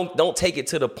 Don't take it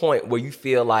to the point where you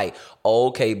feel like, oh,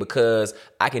 okay, because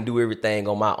I can do everything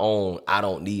on my own, I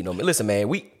don't need no man. Listen, man,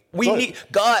 we need.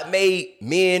 God made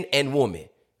men and women.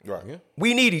 Right. Yeah.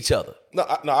 We need each other. No,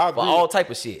 I agree. For all type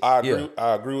of shit. I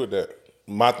agree with that.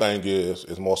 My thing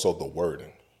is more so the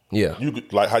wording. Yeah. You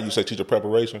like how you say teacher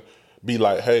preparation. be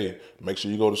like, hey, make sure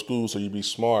you go to school so you be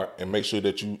smart and make sure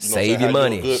that you save your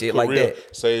money, shit like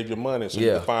that. Save your money so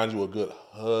you can find you a good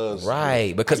husband.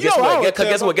 Right. Because guess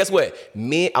what? Guess what?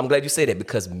 Men, I'm glad you said that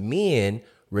because men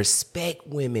respect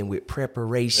women with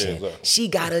preparation. Exactly. She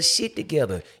got her shit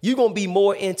together. You gonna be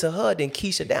more into her than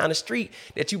Keisha down the street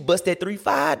that you bust that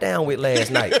 3-5 down with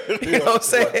last night. You know what I'm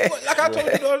saying? Like I told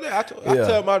you the other day, I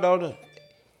tell my daughter,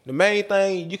 the main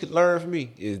thing you can learn from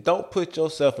me is don't put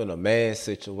yourself in a man's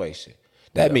situation.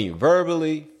 That means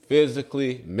verbally,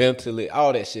 physically, mentally,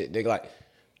 all that shit. Nigga, like,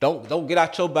 don't get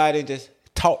out your body and just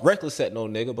talk reckless at no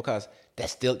nigga because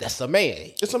that's a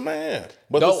man. It's a man.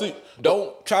 But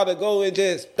don't try to go and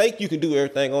just think you can do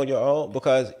everything on your own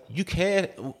because you can.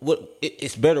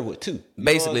 It's better with two.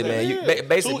 Basically, man.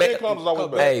 Basically,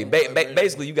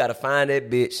 you got to find that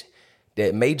bitch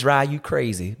that may drive you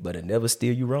crazy, but it never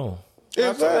steer you wrong.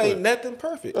 Exactly. Ain't nothing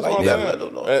perfect. That's what I'm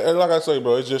saying. And like I say,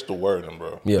 bro, it's just the wording,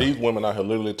 bro. Yeah. These women out here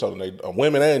literally telling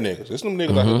women and niggas. It's them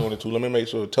niggas out here doing it too. Let me make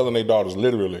sure telling their daughters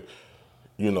literally,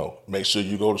 make sure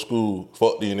you go to school.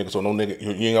 Fuck these niggas. So no nigga, you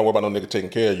ain't gotta worry about no nigga taking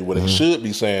care of you. What they should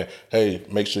be saying, hey,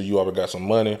 make sure you already got some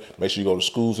money. Make sure you go to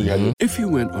school. So you have If you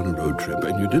went on a road trip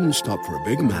and you didn't stop for a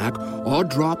Big Mac or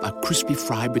drop a crispy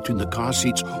fry between the car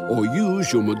seats or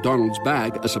use your McDonald's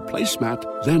bag as a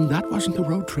placemat, then that wasn't a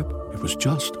road trip. It was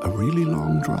just a really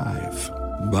long drive.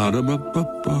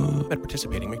 Ba-da-ba-ba-ba. At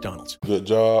participating McDonald's. Good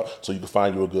job, so you can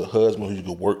find you a good husband who you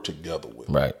can work together with.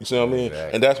 Right. You see what I mean?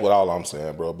 Exactly. And that's what all I'm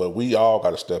saying, bro. But we all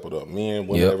got to step it up. Men,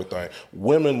 women, everything.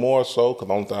 Women more so,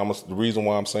 because the reason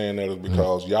why I'm saying that is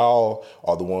because y'all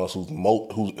are the ones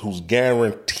who's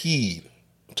guaranteed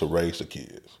to raise the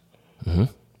kids. Mm-hmm.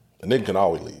 And they can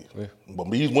always leave. Yeah.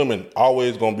 But these women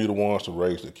always going to be the ones to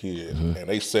raise the kids. Mm-hmm. And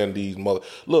they send these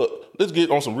Look, let's get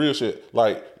on some real shit.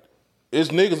 Like, it's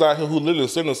niggas out here who literally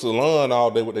sit in the salon all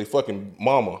day with their fucking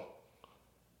mama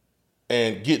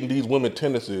and getting these women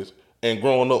tendencies and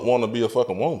growing up wanting to be a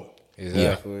fucking woman.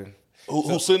 Exactly. Yeah.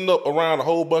 Who's sitting up around a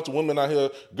whole bunch of women out here,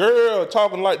 girl,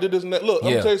 talking like this and that. Look,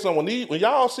 I'm gonna tell you something. When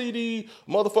y'all see these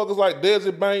motherfuckers like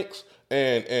Desi Banks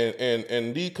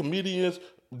and these comedians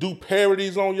do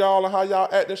parodies on y'all and how y'all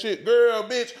act and shit, girl,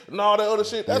 bitch, and all that other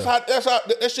shit. That's how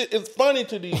that shit is funny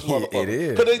to these motherfuckers. It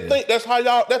is. Because they think that's how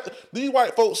y'all, these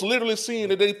white folks literally seeing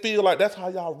that they feel like that's how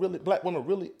y'all black women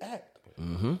really act.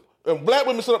 Mm-hmm. And black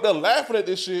women sit up there laughing at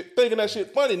this shit, thinking that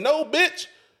shit funny. No, bitch.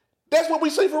 That's what we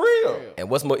see for real. And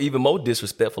what's even more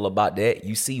disrespectful about that,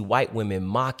 you see white women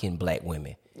mocking black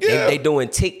women. Yeah. They doing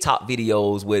TikTok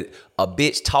videos with a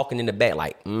bitch talking in the back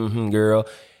like, girl,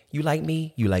 you like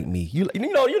me? You like me? You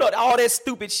know all that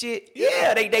stupid shit.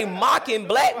 Yeah, they mocking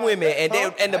black women,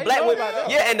 and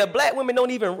the black women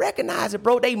don't even recognize it,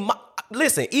 bro.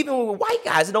 Listen, even with white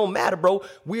guys, it don't matter, bro.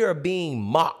 We are being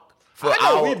mocked for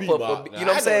our, you know what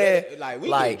I'm saying?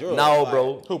 Like no,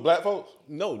 bro. Who, black folks?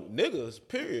 No, niggas.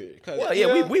 Period.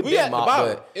 We been mocked,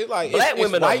 but it's like black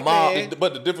women are mocked.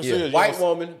 But the difference is white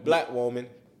woman, black woman,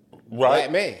 right?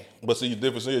 Black man. But see, the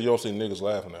difference is you don't see niggas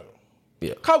laughing at them.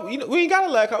 Yeah, we ain't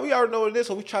gotta laugh. We already know what it is,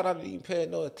 so we try not to even pay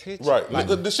no attention. Right, like,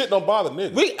 the shit don't bother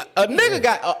niggas. A nigga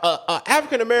got a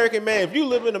African American man. If you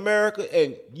live in America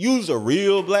and use a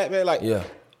real black man, like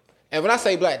and when I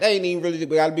say black, they ain't even really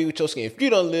gotta be with your skin. If you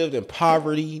done lived in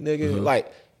poverty, nigga,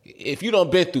 like if you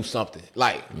done been through something,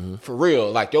 like for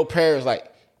real, like your parents,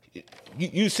 like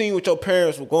you seen what your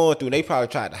parents were going through, and they probably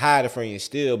tried to hide it from you and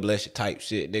still bless you type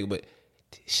shit, nigga, but.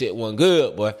 Shit wasn't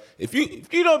good, boy. If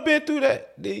you done been through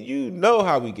that, then you know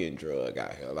how we getting drugged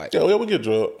out here. Like, yeah, we get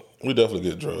drugged. We definitely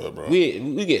get drugged, bro.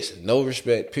 We get no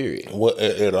respect, period. What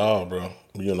at all, bro?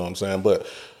 You know what I'm saying? But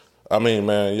I mean,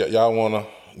 man, y'all want to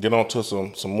get onto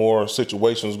some more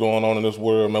situations going on in this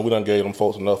world, man. We done gave them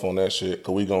folks enough on that shit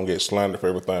because we gonna get slandered for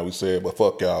everything we said. But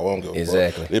fuck y'all, I don't give a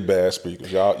exactly. fuck. They bad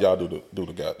speakers. Y'all do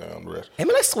the goddamn rest. Hey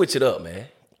man, let's switch it up, man.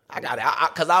 I got it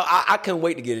because I couldn't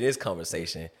wait to get in this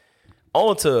conversation.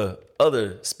 On to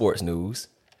other sports news.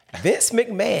 Vince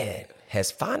McMahon has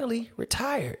finally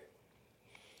retired.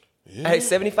 Yeah. Hey,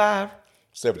 75?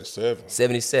 77.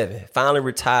 77. Finally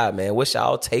retired, man. What's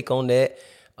y'all take on that?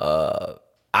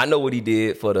 I know what he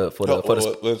did for the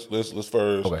Let's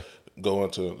first go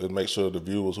into, let's make sure the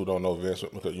viewers who don't know Vince,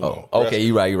 because you know. Okay,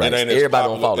 you're right. Everybody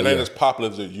don't follow. It ain't as popular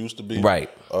as it used to be. Right.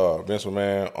 Vince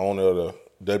McMahon, owner of the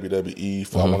WWE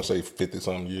for I want to say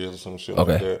 50-something years or some shit like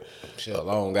that. Shit, a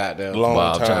long goddamn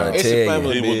time. It's a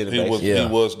family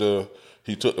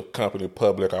He took the company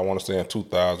public. I want to say in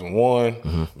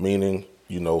 2001, meaning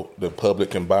the public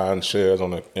can buy shares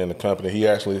in the company. He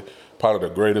actually part of the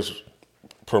greatest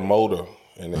promoter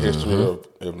in the history of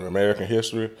American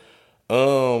history.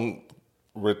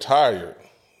 Retired.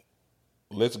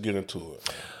 Let's get into it.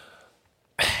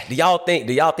 Do y'all think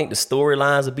the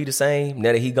storylines will be the same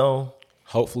now that he gone?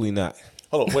 Hopefully not.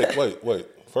 Hold on, wait.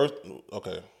 First,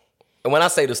 okay. And when I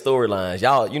say the storylines,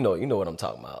 y'all, you know what I'm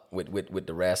talking about with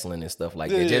the wrestling and stuff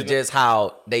like that. Just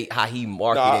how he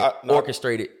marketed,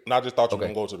 orchestrated. I just thought you were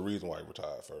gonna go to the reason why he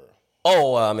retired first.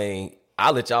 Oh, I mean,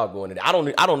 I'll let y'all go into that. I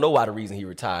don't know why the reason he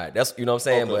retired. That's what I'm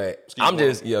saying, but I'm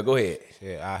just go ahead.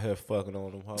 Yeah, out here fucking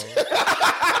on them hoes.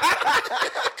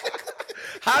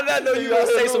 How did I know you gonna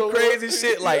say some crazy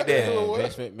shit like that?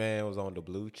 Vince McMahon was on the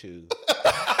Blue Chew.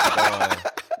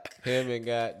 Him and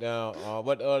goddamn,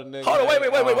 what the other nigga? Hold on,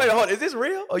 wait, hold on. Is this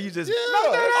real? Or you just? Yeah,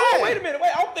 oh, wait a minute.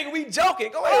 Wait, I'm thinking we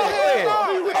joking. Go ahead.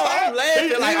 I'm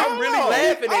laughing. I'm really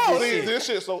laughing at this shit. This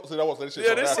shit. So that was this shit.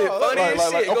 Yeah, this shit funny as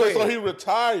shit. Okay, so he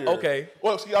retired. Okay.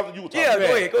 Well, see, you were talking.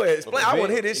 Yeah, go ahead. Explain. I want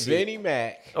to hear this shit. Vinnie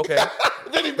Mac. Okay.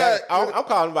 Vinnie Mac. I'm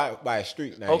calling him by his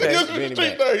street name. Okay. Vinnie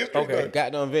Mac. Okay.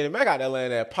 Goddamn Vinnie Mac out there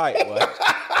laying that pipe, boy. Man,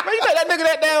 you think that nigga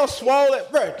that down swollen?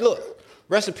 Bro, look.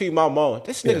 Recipe my mama.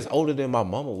 This nigga's older than my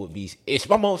mama would be. If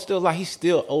my mama still like, he's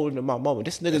still older than my mama.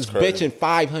 This nigga's benching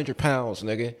 500 pounds,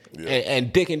 nigga. Yeah.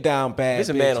 And dicking down bad This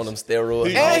a bitches. man on them steroids.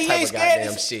 And all he type ain't of scared.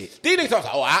 goddamn shit. These niggas talk,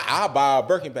 I'll buy a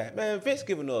Birkin bag. Man, Vince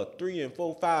giving her 3 and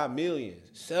 4, 5 million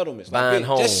settlements. Buying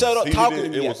homes. Just shut up talking to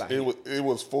me. It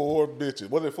was 4 bitches.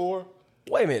 Was it 4?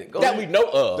 Wait a minute. That we know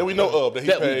of.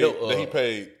 That he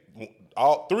paid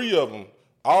all 3 of them.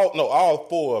 All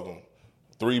 4 of them.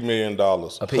 $3 million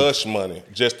hush money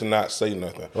just to not say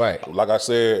nothing. Right. Like I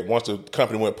said, once the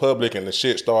company went public and the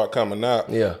shit started coming out,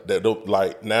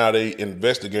 that now they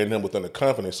investigating him within the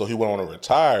company, so he went on and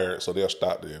retired, so they'll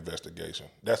stop the investigation.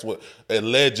 That's what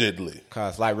allegedly.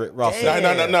 Cause like Rick Ross.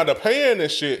 Now the paying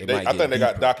this shit, I think they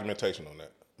got documentation on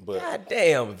that. But God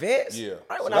damn, Vince. Yeah.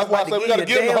 Right when So I was about to we gotta give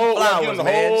you give him the whole flowers,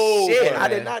 man. Shit, I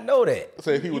did not know that.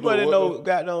 Say he You better know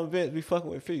goddamn Vince be fucking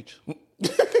with Future.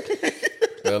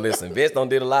 Well, listen, Vince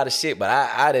did a lot of shit, but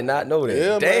I did not know that.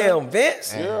 Yeah, Damn, man.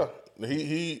 Vince. Yeah.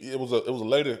 It was a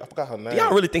lady, I forgot her name.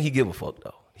 Y'all really think he give a fuck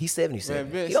though? He's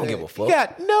 77. Man, he don't give a fuck. He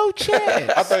got no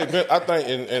chance. I think,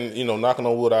 and you know, knocking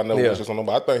on wood, I know it's just on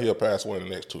nobody. I think he'll pass away in the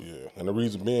next 2 years, and the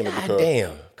reason being is because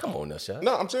damn, come on now, shot.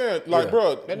 No, I'm saying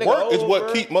bro, work is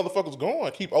what keep motherfuckers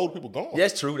going, keep old people going.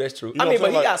 That's true. You I know mean,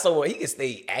 but he like, got someone he can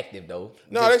stay active though.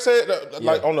 No, they said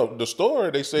like on the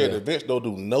story, they said that Vince don't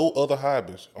do no other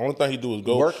hobbies. Only thing he do is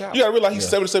go work out. You gotta realize he's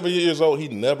 77 years old. He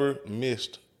never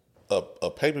missed a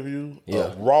pay-per-view,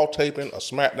 a Raw taping, a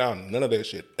SmackDown, none of that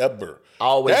shit ever.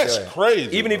 Always That's done.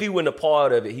 crazy. Even if he wasn't a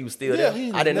part of it, he was still there.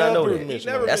 I did not know that.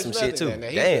 That's some shit too.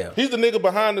 Damn. He's the nigga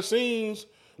behind the scenes.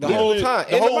 The whole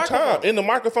time. In the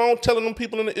microphone, telling them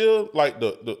people in the ear, like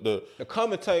the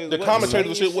commentators. The commentators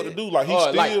and shit what to do. Like he's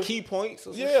still like key points.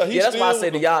 Or that's why I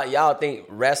said y'all think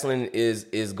wrestling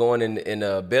is going in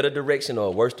a better direction or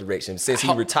a worse direction since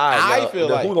he retired. I feel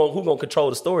like who gonna control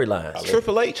the storylines?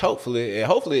 Triple H, hopefully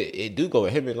it do go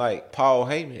with him and like Paul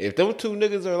Heyman. If them two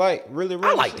niggas are like really,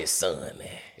 I like this son, man.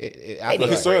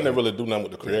 His son didn't really do nothing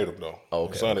with the creative though.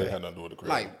 Okay, his son didn't have nothing to do with the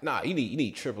creative. Like, nah, you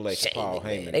need Triple H and Paul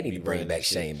Heyman. They need to bring back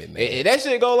Shane McMahon. If that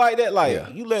shit go like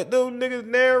that, you let them niggas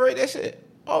narrate that shit.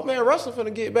 Oh man, Russell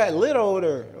finna get back lit over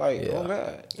there. Like, oh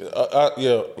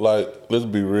god. Like let's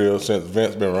be real. Since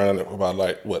Vince been running it for about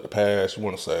the past, you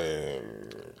want to say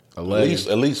at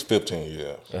least 15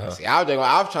 years. See, I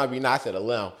was trying to be nice at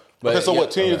 11. But okay, so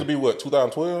what? 10 years to be what?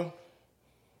 2012,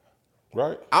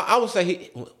 right? I would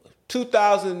say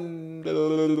 2000.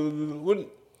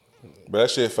 But that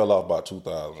shit fell off by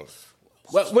 2000.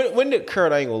 When did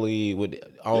Kurt Angle leave?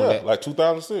 That? Like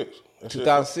 2006.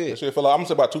 2006. That shit fell off. I'm gonna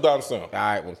say about 2007. All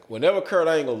right. Whenever Kurt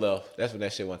Angle left, that's when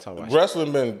that shit went talking about.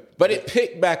 Wrestling been, but it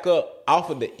picked back up off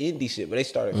of the indie shit. But they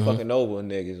started fucking over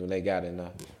niggas when they got in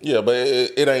there. Yeah, but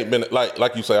it ain't been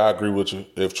like you say. I agree with you.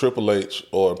 If Triple H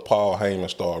or Paul Heyman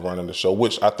started running the show,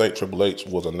 which I think Triple H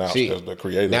was announced as the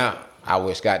creator. Now I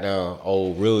wish goddamn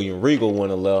old William Regal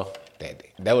wouldn't have left.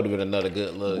 That would have been another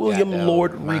good look. William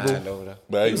Lord Regal.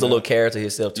 He was a little character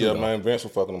himself too. Yeah, man, Vince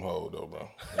was fucking them hoes though, bro.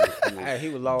 He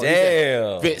was long.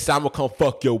 Damn. Vince, I'm gonna come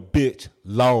fuck your bitch,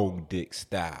 long dick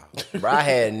style. Bro, I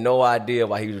had no idea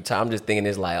why he was retired. I'm just thinking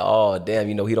it's like, oh damn,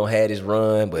 he don't have his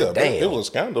run, but damn, it was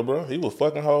a scandal, bro. He was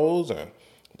fucking hoes and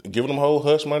giving them whole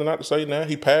hush money. Not to say now,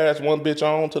 he passed one bitch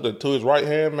on to his right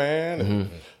hand man,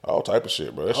 and all type of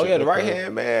shit, bro. That shit the right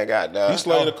hand man got done. He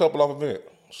slayed a couple off event.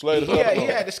 He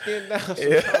had to skin down. He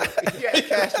had to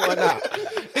cash one out.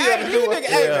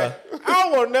 I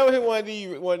don't want to know him one of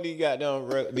these goddamn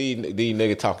these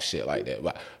niggas talking shit like that.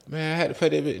 But man, I had to pay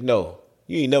that bitch. No,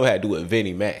 you ain't never had to do what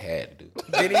Vinnie Mac had to do.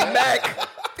 Vinnie Mac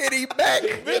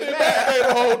made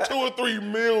a whole $2 or $3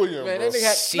 million. Man, bro. that nigga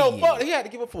had he had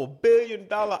to give up for $1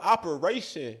 billion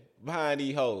operation behind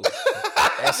these hoes.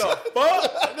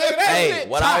 Hey,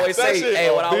 what I always say,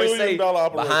 $1 billion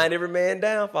operation. behind every man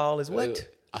downfall is what?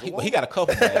 He got a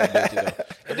couple bad bitches though.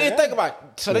 And then think about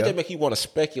it. So that just make you want to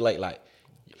speculate. Like,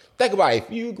 think about it.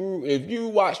 If you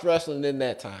watched wrestling in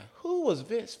that time, who was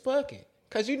Vince fucking?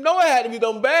 Cause you know it had to be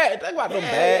them bad. Think about them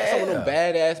some of them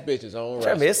badass bitches on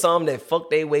wrestling. I mean, it's some that fuck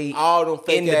they way all them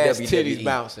fake in the ass WWE, titties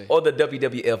bouncing, or the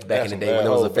WWF back in the day when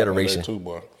there was a federation. Too,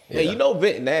 boy. Yeah, you know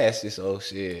Vince nasty, so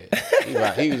shit.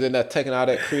 He was in there taking all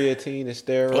that creatine and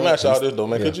steroids. Let me ask y'all this though,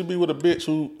 man. Could you be with a bitch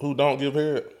who don't give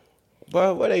head?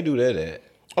 Bro, where they do that at?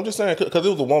 I'm just saying, because it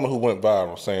was a woman who went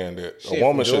viral saying that a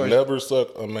woman should never suck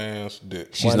a man's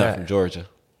dick. She's not from Georgia.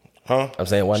 Huh? I'm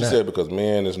saying, why not? She said because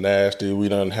men is nasty. We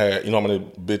done had, you know how many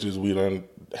bitches we done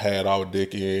had our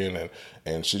dick in,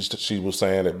 and she was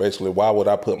saying that basically, why would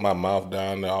I put my mouth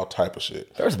down there, all type of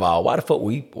shit. First of all, why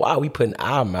are we putting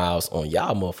our mouths on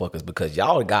y'all motherfuckers? Because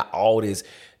y'all got all this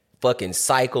fucking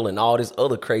cycle and all this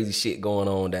other crazy shit going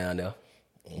on down there.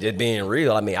 Just being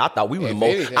real. I mean, I thought we was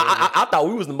I thought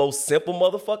we was the most simple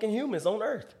motherfucking humans on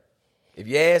earth. If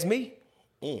you ask me.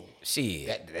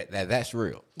 Shit. That's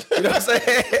real. You know what I'm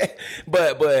saying?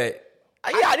 But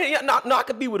I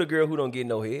could be with a girl who don't get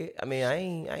no head. I mean, I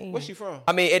ain't. Where's she from?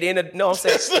 I mean, at the end of I'm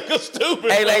saying. This nigga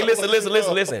stupid. Hey,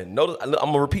 listen. Notice, I'm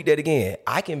gonna repeat that again.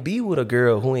 I can be with a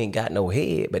girl who ain't got no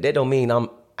head, but that don't mean I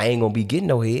ain't gonna be getting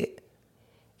no head.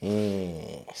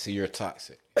 See, you're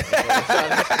toxic. That's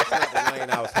not the lane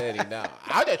I was heading down.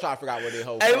 I just trying to figure out where they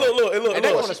hold. Hey, look.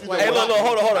 Hey,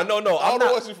 Hold on. No, I'm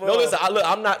not. She from. No, listen.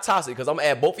 I'm not toxic because I'm gonna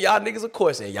add both of y'all niggas a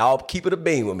question. Y'all keep it a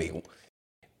bean with me.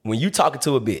 When you talking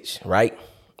to a bitch, right?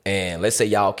 And let's say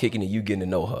y'all kicking and you getting to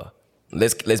know her.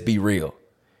 Let's be real.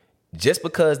 Just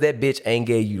because that bitch ain't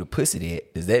gave you the pussy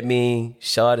yet, does that mean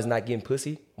Shawd is not getting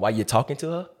pussy while you're talking to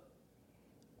her?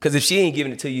 Because if she ain't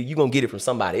giving it to you, you're going to get it from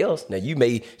somebody else. Now,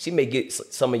 she may get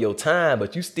some of your time,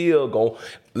 but you still going,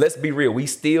 let's be real, we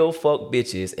still fuck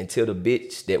bitches until the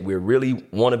bitch that we really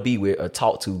want to be with or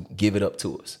talk to give it up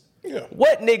to us. Yeah.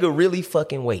 What nigga really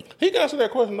fucking wait? He can answer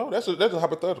that question, no. That's a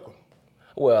hypothetical.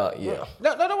 Well, yeah.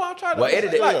 No, what I'm trying to Well,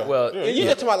 edit it. like, Well, yeah, you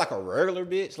just talking about like a regular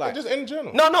bitch? Like, just in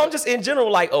general. No, I'm just in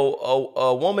general, like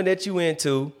a woman that you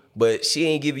into, but she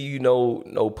ain't giving you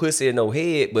no pussy or no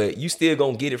head, but you still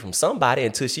gonna get it from somebody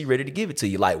until she ready to give it to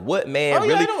you. Like what man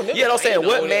really? You know what I'm saying?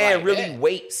 What man like really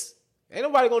waits? Ain't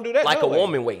nobody gonna do that. Like a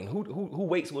woman waiting. Who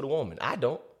waits with a woman? I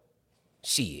don't.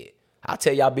 Shit. I'll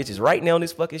tell y'all bitches right now on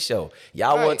this fucking show.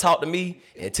 Y'all want to talk to me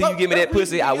until you give me that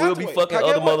pussy. I will be fucking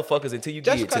other motherfuckers until you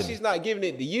give it to me. Just because she's not giving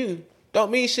it to you,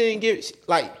 don't mean she ain't give it.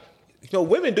 Like, you know,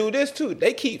 women do this too.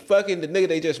 They keep fucking the nigga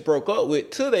they just broke up with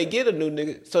till they get a new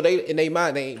nigga. So they in their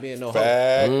mind they ain't being no hoe.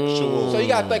 Factual. So you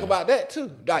gotta think about that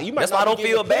too. Like, you might That's why I don't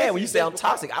feel bad when you say I'm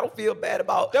toxic. I don't feel bad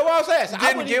about. That's what I'm saying.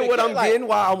 Didn't get what I'm getting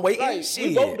while I'm waiting. Like,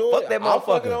 shit, fuck that I'm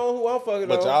fucking motherfucker. on who I'm fucking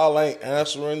But on. y'all ain't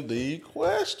answering the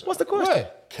question. What's the question?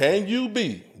 What? Can you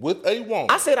be with a woman?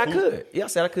 I said I could. Yeah, I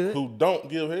said I could. Who don't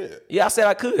give head? Yeah, I said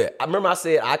I could. I remember I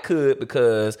said I could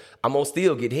because I'm gonna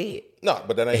still get head. No,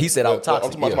 but that ain't. He said I was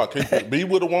toxic. I'm talking about can you be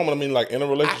with a woman? I mean, like in a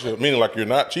relationship, meaning like you're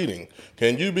not cheating.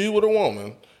 Can you be with a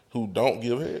woman who don't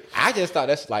give head? I just thought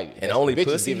that's like And only bitches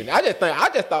pussy? giving. I just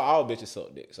thought all bitches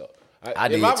suck dick. So I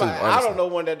did too, I honestly. don't know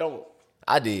one that don't.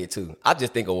 I did too. I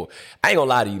just think I ain't gonna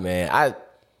lie to you, man.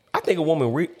 I think a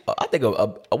woman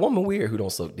a woman weird who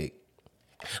don't suck dick.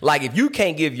 Like if you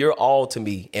can't give your all to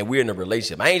me and we're in a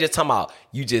relationship, I ain't just talking about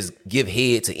you just give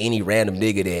head to any random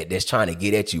nigga that's trying to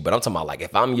get at you. But I'm talking about like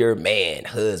if I'm your man,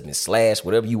 husband, /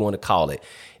 whatever you want to call it,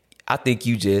 I think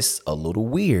you just a little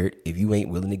weird if you ain't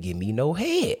willing to give me no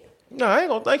head. No, I ain't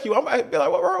gonna thank you. I might be like,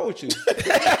 what wrong with you?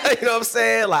 You know what I'm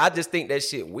saying? Like I just think that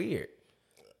shit weird.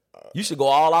 You should go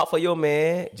all out for your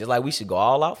man, just like we should go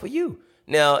all out for you.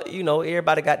 Now, you know,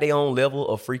 everybody got their own level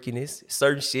of freakiness.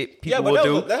 Certain shit people will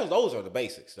do. Those are the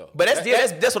basics, though. But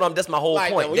that's my whole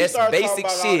like, point. When That's you start basic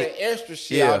about shit. All that extra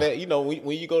shit, all that, you know,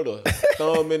 when you go to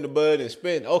thumb in the bud and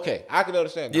spin, okay, I can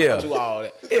understand. Yeah. Do all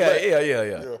that.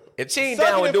 Yeah. If she ain't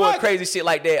down with doing crazy shit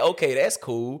like that, okay, that's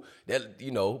cool. That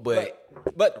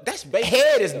But that's basic.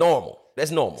 Head is normal.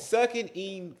 That's normal. Sucking,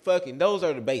 eating, fucking, those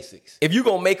are the basics. If you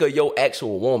gonna make her your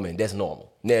actual woman, that's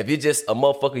normal. Now, if you're just a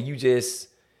motherfucker, you just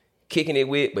kicking it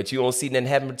with, but you don't see nothing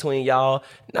happen between y'all,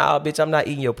 nah, bitch, I'm not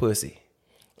eating your pussy.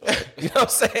 You know what I'm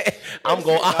saying?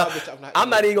 I'm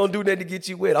not even gonna do nothing to get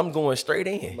you wet. I'm going straight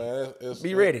in. Man,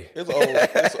 be ready.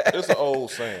 It's an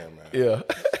old saying, man. Yeah.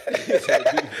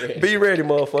 Be ready,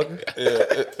 motherfucker.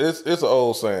 Yeah, it's an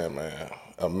old saying, man.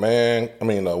 A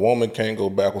woman can't go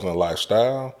backwards in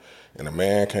lifestyle, and a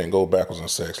man can't go backwards in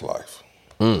sex life.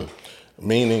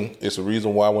 Meaning, it's a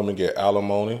reason why women get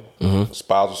alimony,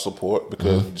 spousal support,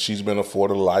 because she's been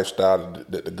afforded a lifestyle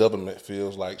that the government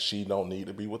feels like she don't need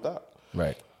to be without.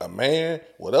 Right. A man,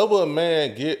 whatever a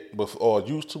man get or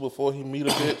used to before he meet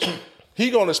a bitch, he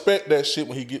gonna expect that shit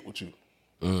when he get with you.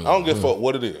 I don't give a fuck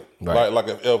what it is. Right. Like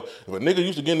if a nigga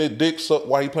used to getting his dick sucked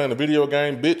while he playing a video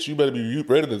game, bitch, you better be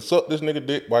ready to suck this nigga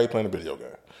dick while he playing a video game.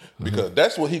 Because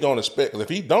that's what he gonna expect. Because if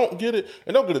he don't get it,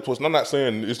 and don't get it twisted, I'm not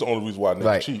saying it's the only reason why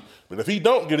niggas cheat. But if he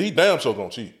don't get it, he damn sure gonna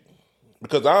cheat.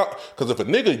 Because if a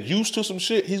nigga used to some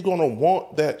shit, he's gonna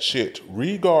want that shit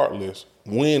regardless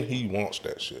when he wants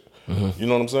that shit. You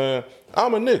know what I'm saying?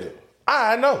 I'm a nigga.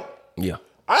 I know. Yeah.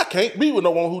 I can't be with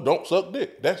no one who don't suck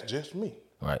dick. That's just me.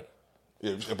 Right.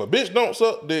 If a bitch don't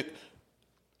suck dick,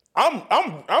 I'm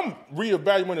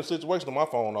reevaluating the situation on my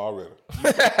phone already. You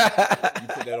put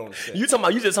that on the set. You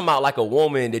just talking about like a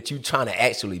woman that you trying to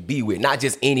actually be with, not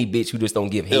just any bitch who just don't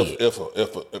give head.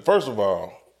 First of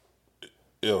all,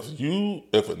 if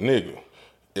a nigga,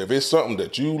 if it's something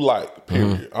that you like,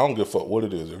 period, I don't give a fuck what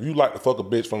it is. If you like to fuck a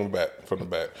bitch from the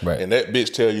back, right. and that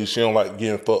bitch tell you she don't like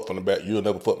getting fucked from the back, you'll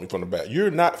never fuck me from the back,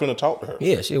 you're not finna talk to her.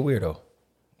 Yeah, she a weirdo.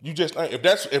 You just think if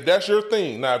that's your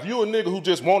thing. Now, if you a nigga who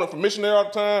just want it from missionary all the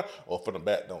time or from the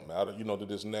back, don't matter. You know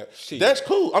this and that. That's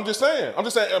cool. I'm just saying. I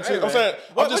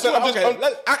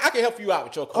can help you out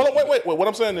with your question. Hold on, wait. What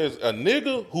I'm saying is a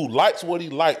nigga who likes what he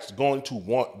likes going to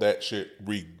want that shit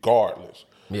regardless.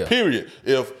 Yeah. Period.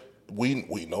 If we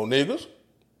know niggas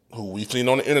who we seen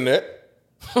on the internet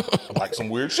like some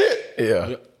weird shit.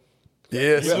 Yeah.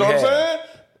 Yes. You know what I'm saying?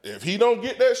 If he don't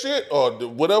get that shit or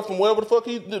whatever from wherever the fuck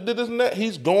he did this and that,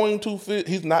 he's going to fit.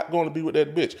 He's not going to be with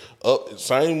that bitch.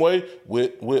 Same way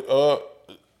with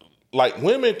like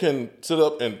women can sit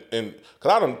up and because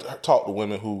I done talk to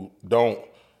women who don't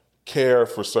care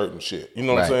for certain shit. You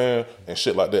know what I'm saying? And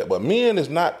shit like that. But a man is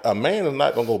not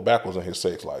gonna go backwards in his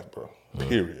sex life, bro.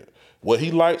 Period. What he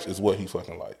likes is what he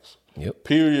fucking likes. Yep.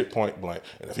 Period, point blank.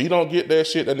 And if he don't get that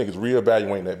shit, that nigga's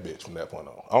reevaluating that bitch from that point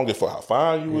on. I don't give a fuck how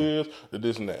fine you is,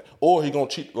 this and that. Or he gonna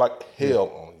cheat like hell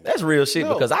on you. That's real shit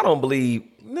because I don't believe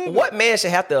what man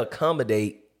should have to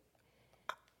accommodate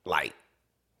like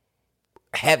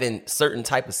having certain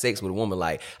type of sex with a woman.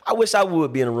 Like, I wish I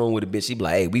would be in a room with a bitch. She'd be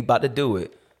like, hey, we about to do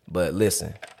it. But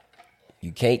listen,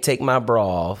 you can't take my bra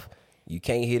off. You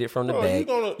can't hit it from the back.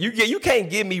 You can't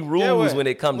give me rules when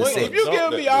it comes to sex. If you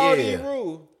give me all these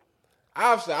rules,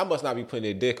 obviously I must not be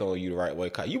putting a dick on you the right way.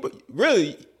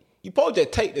 You supposed to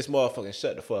take this motherfucker and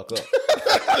shut the fuck up.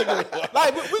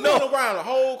 Like we going around the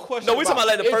whole question. No, we talking about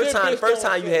like the first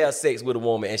time you have sex with a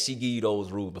woman and she give you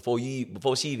those rules before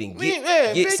she even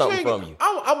get something from you.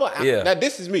 Now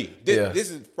this is me.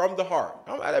 This is from the heart.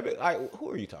 I'm like,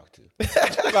 who are you talking to?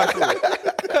 Like,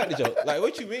 cut the joke. Like,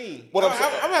 what you mean? I'm gonna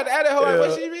have to add that whole. Like,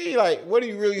 what you mean? Like, what are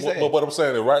you really saying? But what I'm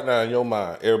saying is, right now in your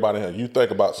mind, everybody here, you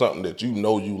think about something that you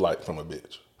know you like from a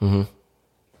bitch. Mm-hmm.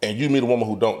 And you meet a woman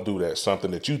who don't do that, something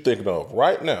that you thinking of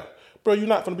right now, bro, you're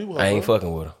not gonna be with her. I ain't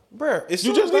fucking with her. Bro, as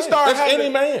soon You as just we ain't. start That's having,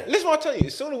 any man. Listen what I tell you.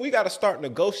 As soon as we got to start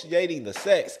negotiating the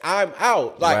sex, I'm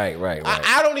out. Like, right.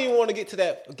 I don't even want to get to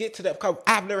that. Because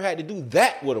I've never had to do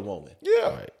that with a woman.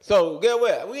 Yeah. Right. So get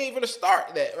what? We ain't gonna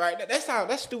start that. Right.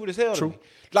 That's stupid as hell. True. To me.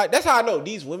 Like that's how I know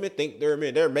these women think they're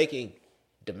men. They're making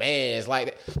demands like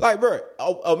that. Like, bro,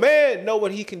 a man know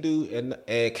what he can do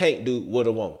and can't do with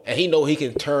a woman, and he know he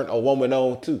can turn a woman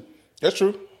on too. That's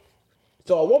true.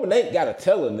 So a woman ain't gotta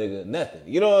tell a nigga nothing.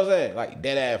 You know what I'm saying? Like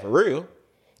dead ass for real.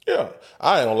 Yeah.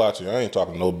 I ain't gonna lie to you. I ain't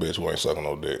talking to no bitch who ain't sucking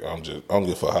no dick. I don't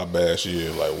give a fuck how bad she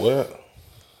is. Like what?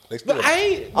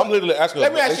 I'm literally asking.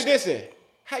 Let me ask you this: then.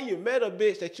 How you met a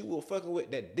bitch that you were fucking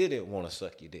with that didn't want to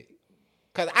suck your dick?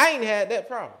 Cause I ain't had that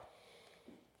problem.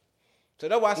 So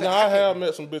that's why I said I have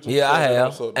met some bitches. Yeah, I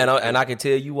have, and I can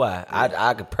tell you why.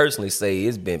 I could personally say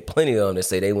it's been plenty of them that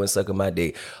say they wouldn't suck my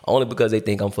dick only because they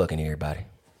think I'm fucking everybody.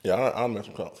 Yeah, I met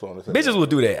some bitches will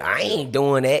do that. I ain't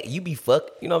doing that. You be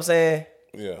fucked. You know what I'm saying?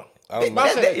 Yeah.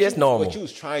 It's normal. But you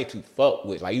was trying to fuck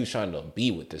with, like you was trying to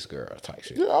be with this girl type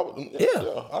shit. Yeah, I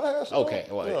had some. Okay,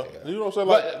 well, yeah. You know what I'm saying?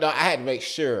 Like, but no, I had to make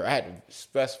sure. I had to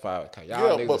specify.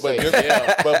 Y'all niggas but say,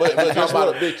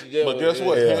 but guess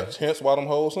what? Yeah. Hence why them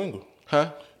hoes single.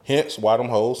 Huh? Hence why them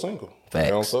hoes single. Facts.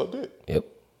 They don't suck dick. Yep.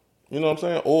 You know what I'm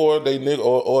saying? Or they nigga,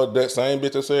 or that same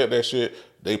bitch that said that shit,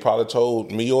 they probably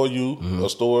told me or you a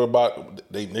story about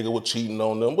they nigga was cheating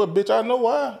on them. But bitch, I know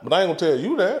why. But I ain't gonna tell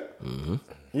you that. Mm-hmm.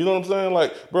 You know what I'm saying?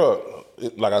 Like, bro,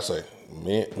 like I say,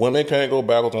 women can't go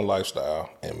backwards in lifestyle,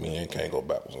 and men can't go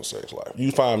backwards in sex life.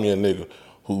 You find me a nigga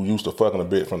who used to fucking a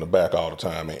bitch from the back all the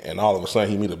time, and all of a sudden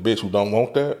he meet a bitch who don't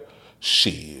want that.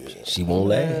 Shit, she won't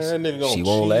last. That nigga gonna she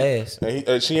won't last,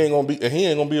 and he ain't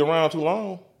gonna be around too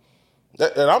long.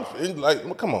 And I'm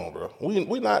like, come on, bro.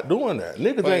 We not doing that.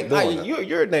 Niggas ain't doing that.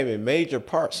 You're naming major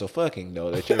parts of fucking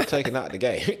though that you're taking out the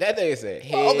game. That nigga said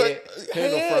head,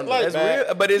 head, like, That's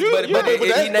real, but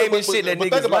he naming shit that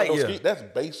niggas like. Yeah, that's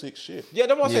basic shit. Yeah,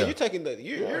 that's what I'm saying. You're taking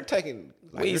you're taking.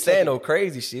 Like, we ain't saying no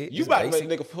crazy shit. You about to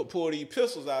make nigga pull these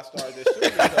pistols out, start this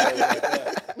shit.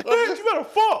 Man, you better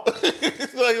fuck. Like,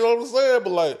 you know what I'm saying?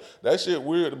 But like that shit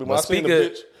weird to me. When I seen the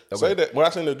bitch say that, when I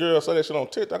seen the girl say that shit on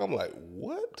TikTok, I'm like,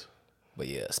 what? But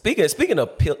yeah, speaking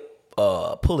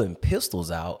of pulling pistols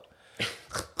out,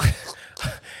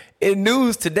 in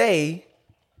news today,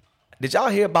 did y'all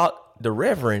hear about the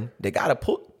Reverend that got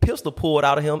a pistol pulled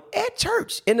out of him at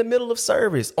church in the middle of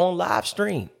service on live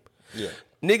stream? Yeah.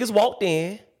 Niggas walked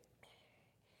in.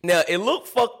 Now, it looked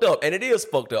fucked up, and it is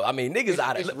fucked up. I mean, niggas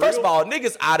first of all,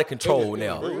 niggas out of control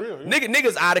now. Real, yeah.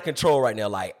 Niggas out of control right now.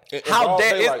 Like,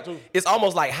 it's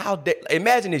almost like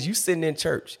imagine this, you sitting in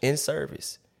church, in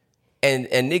service, and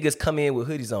niggas come in with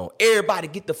hoodies on. Everybody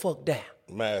get the fuck down.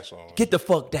 Mask on. Get the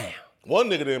fuck down. One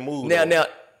nigga didn't move. Now,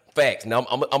 facts. Now,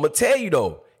 I'm going to tell you,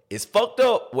 though, it's fucked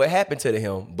up what happened to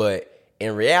him, but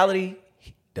in reality,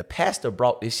 the pastor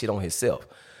brought this shit on himself.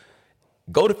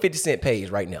 Go to 50 Cent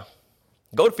page right now.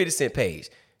 Go to 50 Cent page.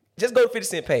 Just go to 50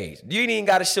 Cent page. You ain't even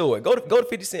got to show it. Go to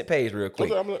 50 Cent page real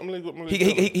quick.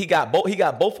 He got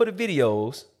both of the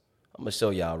videos. I'm gonna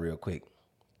show y'all real quick.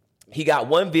 He got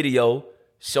one video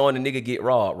showing the nigga get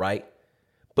robbed, right?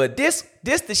 But this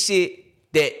the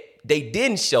shit that they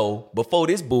didn't show before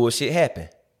this bullshit happened.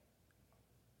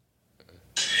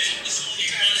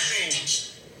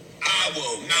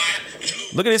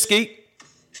 Look at this, Skeet.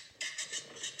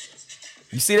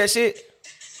 You see that shit?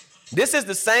 This is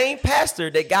the same pastor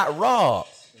that got robbed.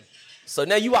 So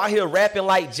now you out here rapping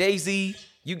like Jay-Z.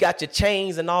 You got your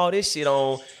chains and all this shit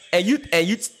on. And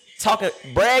you talking,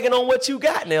 bragging on what you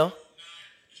got now.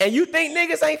 And you think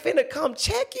niggas ain't finna come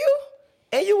check you?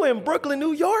 And you in Brooklyn,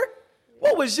 New York?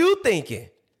 What was you thinking?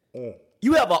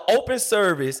 You have an open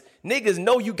service. Niggas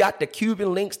know you got the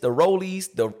Cuban links, the rollies,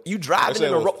 you driving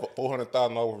in a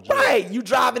 $400,000 over jail. Right, you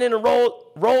driving in a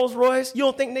Rolls Royce. You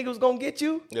don't think niggas gonna get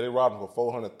you? Yeah, they robbed him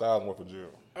for $400,000 worth of jail.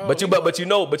 But you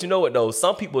know what though?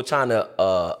 Some people trying to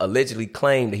allegedly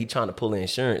claim that he trying to pull an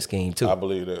insurance scheme too. I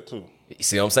believe that too. You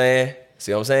see what I'm saying?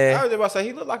 I was just about to say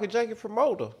he looked like a janky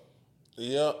promoter.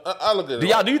 Yeah, I look at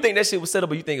it. Do you think that shit was set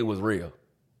up or you think it was real?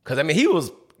 Because I mean he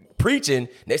was preaching.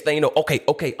 Next thing you know, okay,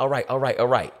 all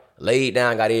right. Laid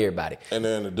down, got everybody. And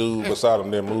then the dude beside him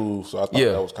didn't move, so I thought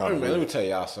that was kind of Let me tell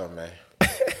y'all something, man.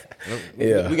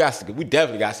 Yeah. We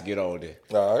definitely got to get on this.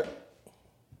 All right.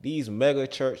 These mega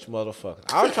church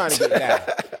motherfuckers. I was trying to get down.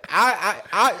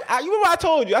 You remember I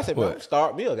told you? I said, man,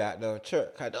 start me a goddamn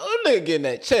church. Them nigga getting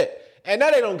that check. And now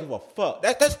they don't give a fuck.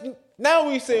 That's now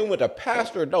we seeing with the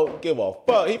pastor don't give a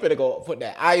fuck. He finna go put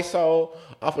that ice on.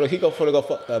 He finna go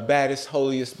fuck the baddest,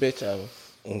 holiest bitch ever.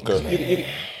 Okay. You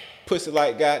pussy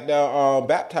like goddamn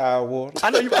baptized water. I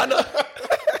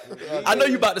know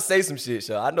you about to say some shit,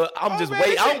 so I know I'm just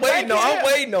waiting. I'm waiting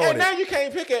on it. And now you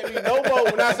can't pick at me no more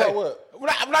when I say what. When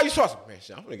I used to say, man,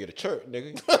 shit, I'm gonna get a church,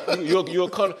 nigga. You'll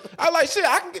come. I like shit.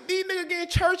 I can get these niggas getting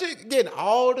churches, getting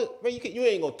all the man. You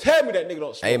ain't gonna tell me that nigga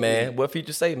don't smoke. Hey man, weed. what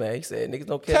Future say, man? He said niggas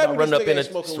don't care about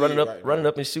running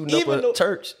up and shooting even up a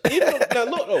church. Now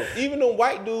look though, even them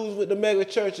white dudes with the mega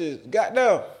churches,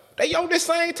 goddamn, they on this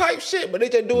same type shit, but they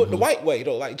just do it the white way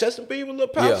though. Like Justin Bieber, little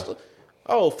pastor. Yeah.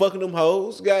 Oh, fucking them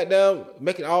hoes, goddamn,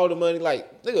 making all the money,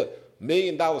 like, nigga, $1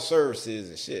 million services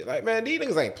and shit. Like, man, these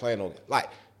niggas ain't playing on, like,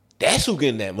 that's who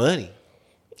getting that money.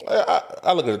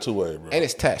 I look at it two ways, bro. And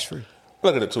it's tax free.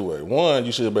 Look at it two ways. One,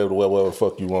 you should be able to wear whatever the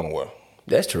fuck you want to wear.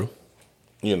 That's true.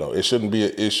 You know, it shouldn't be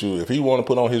an issue. If he want to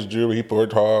put on his jewelry, he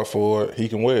worked hard for it, he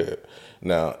can wear it.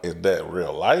 Now, is that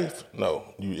real life? No.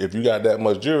 If you got that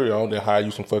much jewelry on, then hire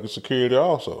you some fucking security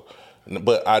also.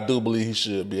 But I do believe he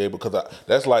should be able, because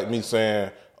that's like me saying,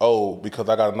 oh, because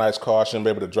I got a nice car, I shouldn't be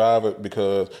able to drive it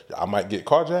because I might get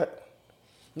carjacked.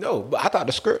 No, but I thought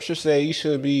the scripture said you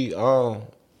should be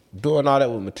doing all that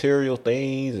with material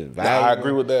things and value. I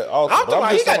agree with that also. I'm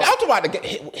talking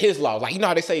about his laws. Like, you know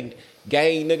how they say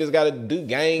gang niggas got to do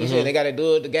gang shit. They got to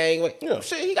do it the gang way. Yeah.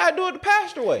 Shit, he got to do it the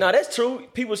pastor way. No, that's true.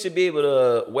 People should be able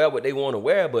to wear what they want to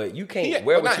wear, but you can't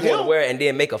wear what you want to wear and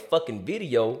then make a fucking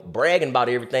video bragging about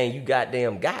everything you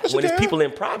goddamn got when there's people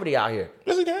in poverty out here.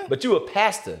 Yes, you can. But you a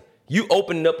pastor. You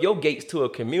opening up your gates to a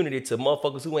community to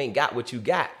motherfuckers who ain't got what you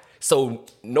got. So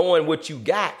knowing what you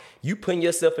got, you putting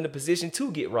yourself in a position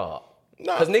to get robbed.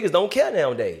 Because niggas don't care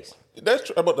nowadays. That's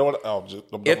true. But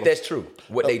If that's true,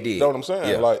 what they did. Know what I'm saying?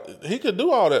 Yeah. Like, he could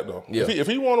do all that, though. Yeah. If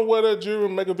he want to wear that jewelry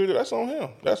and make a video, that's on him.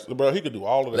 Bro, he could do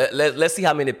all of that. Let's see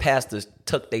how many pastors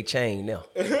tuck their chain now.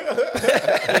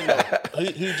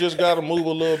 He just got to move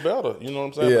a little better. You know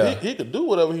what I'm saying? Yeah. He could do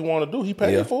whatever he want to do. He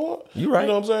paid for it. You right. You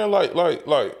know what I'm saying? Like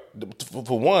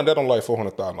for one, that don't like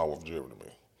 $400,000 worth of jewelry to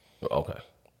me. Okay.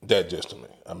 That just to me.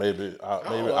 Maybe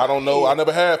I don't know. I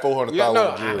never had $400,000 worth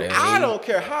of jewelry. I don't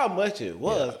care how much it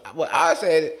was. What I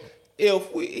said,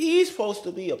 he's supposed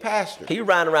to be a pastor. He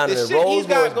riding around in the a shit Rolls he's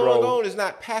got Royce, going bro. on is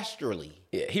not pastorally.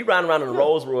 Yeah, he riding around in a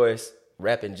Rolls Royce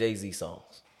rapping Jay-Z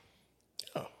songs.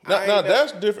 Now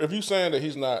that's different. If you saying that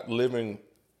he's not living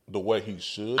the way he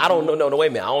should, I don't know. No, wait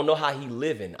a minute. I don't know how he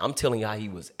living. I'm telling you how he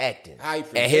was acting. How he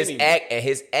and his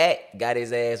presenting. act got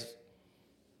his ass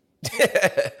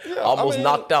almost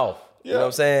knocked off. You know what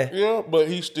I'm saying? Yeah, but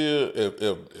he still,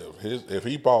 if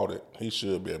he bought it, he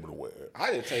should be able to wear it.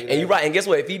 I didn't tell you that. And you're right. And guess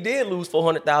what? If he did lose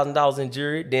 $400,000 in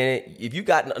jewelry, then if you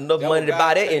got enough money to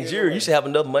buy that in jewelry, you should have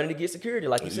enough money to get security,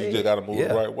 like you said. You just got to move it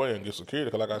the right way and get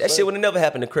security. Like I that said, shit would have never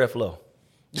happened to Creflo.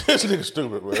 This nigga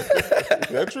stupid, man.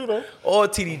 That's true though. Or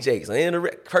TD Jakes, and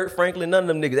Kurt Franklin, none of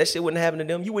them niggas. That shit wouldn't happen to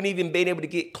them. You wouldn't even been able to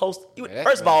get close.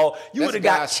 First of all, you would have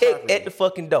got checked at the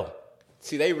fucking door.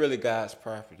 See, they really God's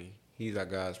property. He's our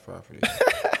God's property.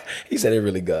 He said it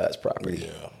really God's property.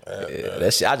 Yeah,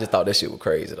 that shit. I just thought that shit was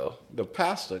crazy though. The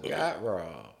pastor got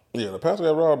robbed. Yeah, the pastor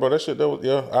got robbed, bro. That shit,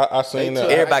 I seen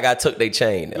that. Everybody got took their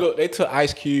chain now. Look, they took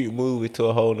Ice Cube movie to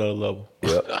a whole nother level.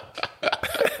 Yep.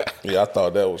 Yeah, I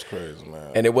thought that was crazy,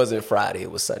 man. And it wasn't Friday,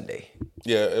 it was Sunday.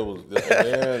 Yeah, it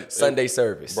was. Sunday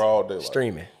service. Broad daylight.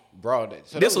 Streaming. Broad day.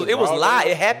 So It was live.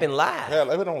 It happened live. Hell,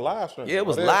 it on live stream. Yeah, it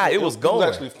was live. It was going. It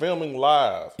was actually filming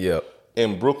live. Yep.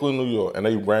 In Brooklyn, New York, and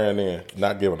they ran in,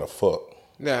 not giving a fuck.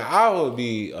 Now, I would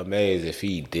be amazed if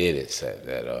he didn't set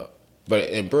that up. But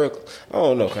in Brooklyn, I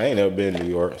don't know, 'cause I ain't never been to New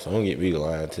York, so don't get me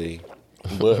lying to you.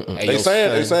 But they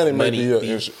saying it may be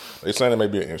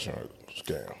an insurance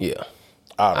scam. Yeah.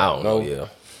 I don't know. Yeah.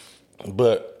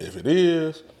 But if it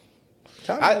is,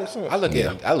 I look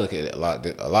at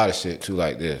a lot of shit too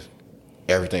like this.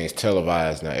 Everything's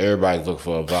televised now. Everybody's looking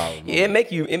for a viral. Yeah,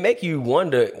 it make you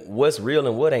wonder what's real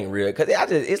and what ain't real. Cause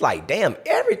it's like, damn,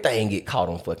 everything get caught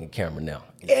on fucking camera now.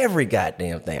 Every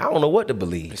goddamn thing. I don't know what to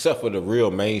believe. Except for the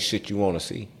real main shit you want to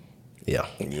see. Yeah.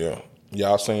 Yeah.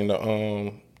 Y'all seen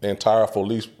the entire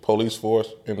police force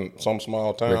in some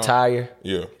small town Retire?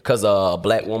 Yeah. Cause a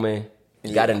black woman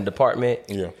got in the department?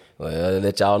 Yeah. Well,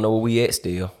 let y'all know where we at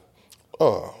still.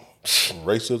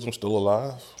 Racism still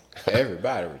alive.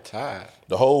 Everybody retired.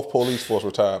 The whole police force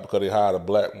retired because they hired a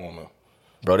black woman.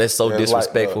 Bro, that's so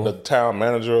disrespectful. Like the town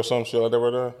manager or some shit like that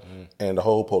right there, and the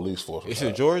whole police force. It's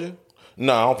in Georgia?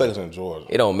 No, I don't think it's in Georgia.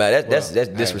 It don't matter. That's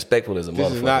disrespectful as a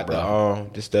This motherfucker, is not bro.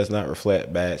 this does not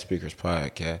reflect Bad Speakers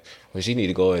podcast. Well, she need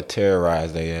to go and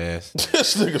terrorize their ass.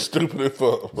 This nigga stupid as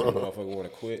fuck, bro. Motherfucker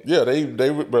want to quit. Yeah,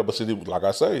 but see, like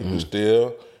I say, we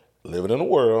still living in a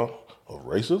world of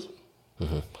racism.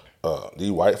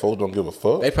 These white folks don't give a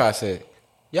fuck. They probably said,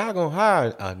 y'all gonna hire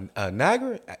a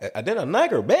nigger? Then a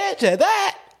nigger bitch at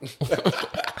that.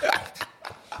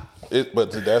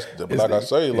 Like I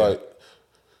say, like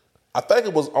I think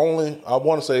it was only, I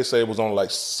want to say it was only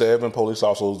like 7 police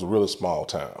officers. It was a really small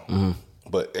town,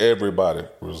 but everybody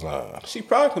resigned. She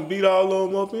probably can beat all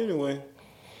of them up anyway,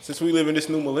 since we live in this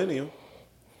new millennium.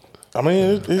 I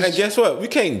mean, And guess what? We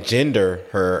can't gender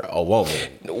her a woman.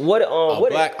 What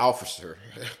Black officer.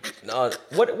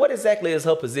 what exactly is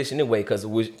her position anyway? Because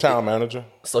town manager,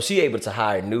 so she able to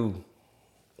hire new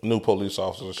police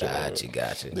officers and shit.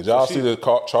 Gotcha. Did y'all see the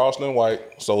Charleston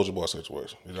White Soldier Boy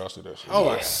situation? Did y'all see that shit? Oh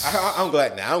my! I'm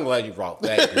glad now. I'm glad you brought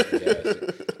that.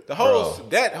 The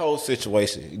whole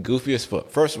situation goofy as fuck.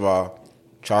 First of all,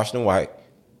 Charleston White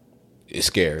is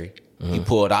scary. He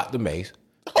pulled out the mace.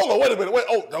 Hold on, wait a minute.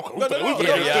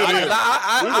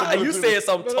 You said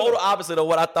something total opposite of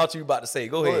what I thought you were about to say.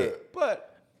 Go ahead.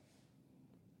 But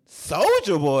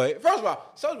Soldier Boy, first of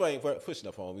all, Soldier Boy ain't pushing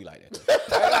up on me like that.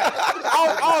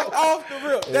 Off the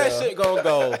rip, that shit gonna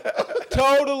go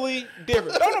totally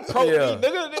different. Don't approach me,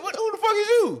 nigga. Who the fuck is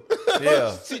you?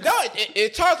 Yeah. See,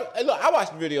 it Charles. Look, I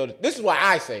watched the video. This is why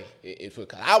I say it's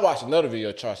because I watched another video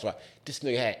of Charles White. This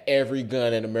nigga had every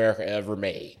gun in America ever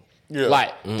made. Yeah.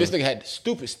 Like, this nigga had the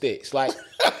stupid sticks. Like,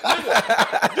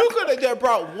 nigga, you could have just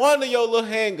brought one of your little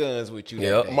handguns with you.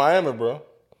 Yep. that day. Miami, bro.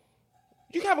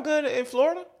 You can have a gun in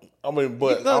Florida? I mean,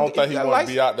 but I don't think he want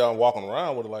to be out there and walking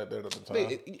around with it like that at the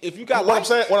time. If you got What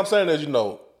I'm saying is,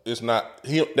 it's not.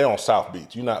 They're on South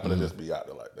Beach. You're not gonna just be out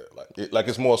there like that. Like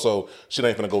it's more so shit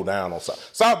ain't gonna go down on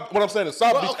South. What I'm saying is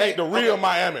South Beach ain't the real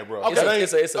Miami, bro. Okay.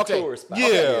 It's a tourist spot.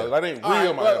 Yeah, that ain't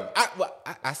real Miami.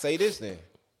 I say this then.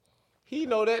 He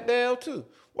know that damn too.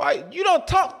 Why you don't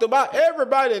talk about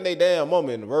everybody in their damn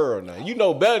moment in the world now? You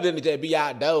know better than to just be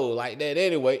outdoors like that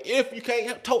anyway. If you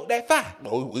can't tote that fire.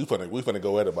 No, we finna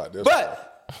go at it about this.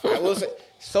 But I will say,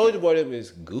 Soulja Boy them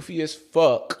is goofy as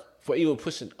fuck for even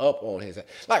pushing up on his.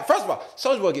 Like first of all,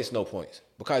 Soulja Boy gets no points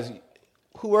because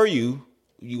who are you?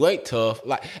 You ain't tough.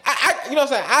 Like I you know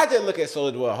what I'm saying? I just look at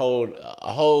Soulja Boy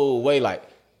a whole way like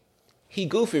he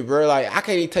goofy, bro. Like I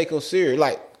can't even take him serious.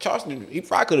 Like Charleston, he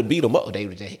probably could have beat him up. They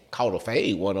would just caught a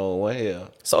fade 1-on-1 here.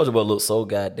 Soulja Boy looks so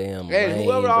goddamn lame,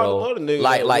 whoever bro. all the other niggas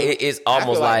Like it's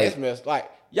almost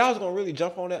like y'all was gonna really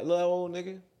jump on that little old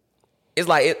nigga. it's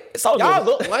like Soulja Y'all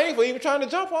Boy. look lame for even trying to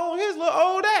jump on his little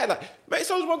old ass. Like, make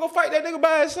Soulja Boy go fight that nigga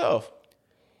by himself.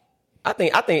 I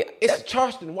think It's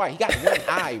Charleston White. He got one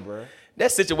eye, bro.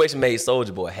 that situation made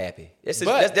Soulja Boy happy. That But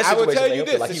situation I will tell made you him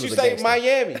feel this: like since he you was a say gangster.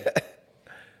 Miami,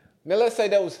 now let's say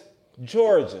that was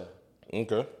Georgia.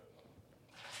 Okay.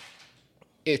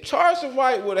 If Charleston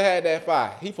White would have had that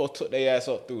fight, he supposed to took their ass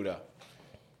up through there.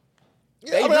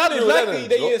 They I really agree with that lucky in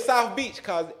they Georgia. in South Beach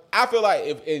because I feel like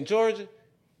if in Georgia,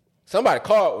 somebody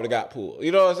car would have got pulled.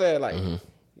 You know what I'm saying? Like,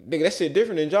 nigga, that shit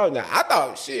different in Georgia. Now, I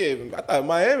thought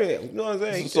Miami, you know what I'm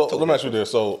saying? So let me ask you this.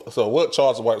 So what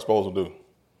Charleston White supposed to do?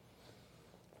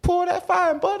 Pull that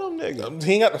fire and butt them, nigga.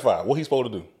 He ain't got the fire. What he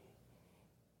supposed to do?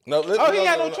 No, He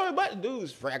got no choice but to do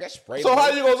is I got sprayed. So how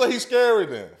you gonna say he's scary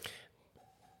then?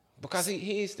 Because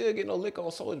he ain't still getting no lick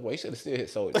on Soulja Boy. He should have still hit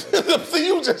Soulja Boy. See,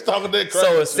 you just talking that crazy.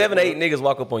 So if shit, 7 bro. 8 niggas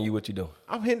walk up on you, what you doing?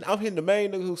 I'm hitting the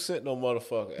main nigga who sent no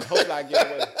motherfucker. And hope I get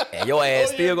away. And your ass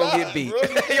No, still you're gonna not, get beat.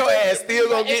 bro. Your ass still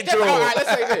gonna get All right,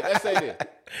 drugged. let's say this.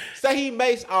 Say he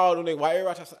maced all them niggas while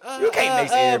everybody trying to say, You can't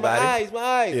mace everybody. My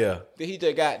eyes. Yeah. Then he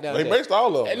just got down He there. maced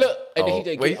all of them. And look, and then he Oh,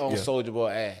 just wait, get on yeah. Soulja Boy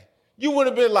ass. You would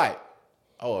have been like,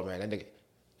 oh man, that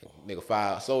nigga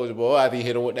fired Soulja Boy after he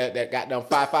hit him with that goddamn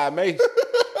 5.5 mace.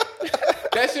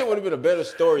 That shit would have been a better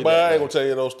story. But I than ain't gonna tell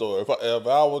you no story. If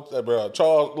I was, bro,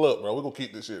 Charles, look, bro, we gonna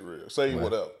keep this shit real. Say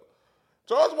whatever.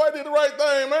 Charles White did the right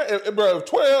thing, man. If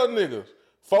 12 niggas,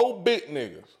 4 big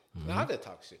niggas, Nah, I just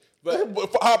talk shit. But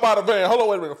hop out of the van. Hold on,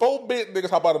 wait a minute. 4 big niggas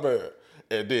hop out of the van,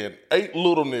 and then 8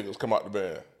 little niggas come out the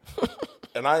van.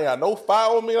 And I ain't got no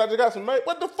fire on me. I just got some mate.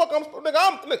 What the fuck? I'm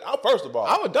first of all,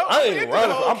 I'm a dog. I ain't I'm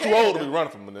running. empty the I'm whole too old to can. be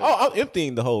running from a nigga. I'm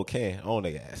emptying the whole can on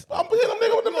their ass. I'm hitting them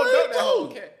nigga with the man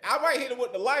too. I might hit him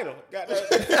with the lighter. Got that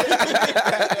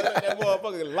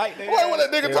motherfucking light there. Wait, when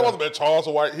that nigga talking about Charles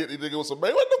White hit the nigga with some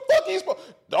man, what the fuck he supposed?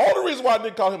 The only reason why I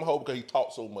didn't call him a hoe because he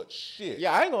talked so much shit.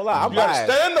 Yeah, I ain't gonna lie. I'm you gotta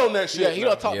biased. stand on that shit. Yeah, he now.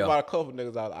 done talked Yeah. about a couple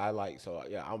niggas I like, so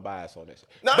yeah, I'm biased on that shit.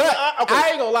 Nah, But okay. I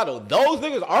ain't gonna lie though, those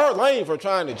niggas are lame for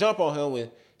trying to jump on him when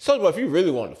Soulja Boy, if you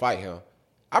really wanted to fight him,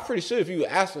 I'm pretty sure if you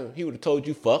asked him, he would have told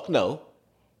you fuck no.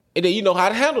 And then you know how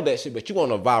to handle that shit, but you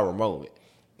want a viral moment.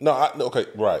 No, okay,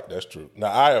 right, that's true. Now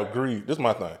I agree. This is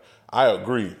my thing. I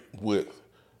agree with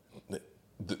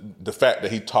the fact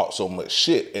that he talked so much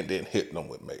shit and then hitting them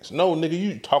with mace. No, nigga,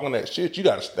 you talking that shit. You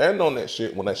got to stand on that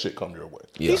shit when that shit come your way.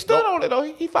 He stood on it though.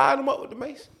 He fired him up with the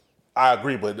mace. I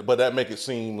agree, but that make it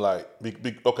seem like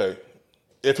okay.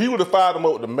 If he would have fired him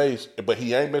up with the mace, but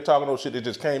he ain't been talking no shit, it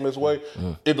just came his way,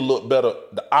 it'd look better,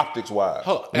 the optics wise.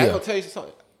 Hold on, I'm gonna tell you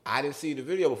something. I didn't see the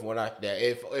video before.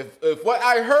 If what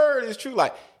I heard is true,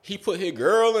 like he put his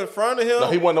girl in front of him. No,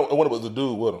 he wasn't. It was the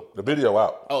dude with him. The video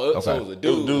out. Oh, so it was a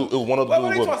dude. It was one of the dudes What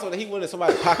with they him. talking about? He went in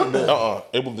somebody's pocket.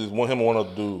 It was just him and one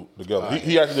other dude together.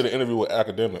 He actually did an interview with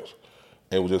academics.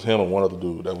 It was just him and one other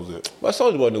dude. That was it. But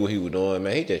Soulja Boy knew what he was doing,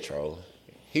 man. He just trolling.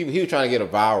 He was trying to get a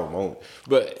viral moment.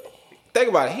 But think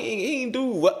about it. He ain't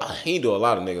do a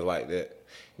lot of niggas like that.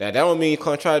 Now that don't mean he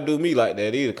can't try to do me like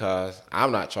that either, cause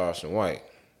I'm not Charleston White.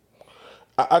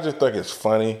 I just think it's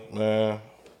funny, man.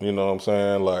 You know what I'm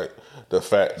saying? Like the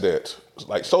fact that,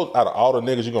 like, so out of all the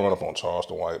niggas, you gonna run up on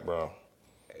Charleston White, bro.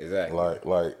 Exactly.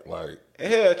 Like.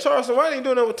 Hell, Charleston White ain't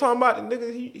doing nothing with talking about the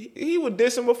niggas. He was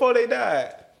dissing before they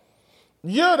died.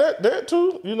 Yeah, that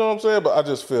too. You know what I'm saying? But I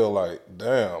just feel like,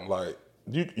 damn, like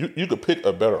you could pick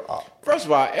a better op. First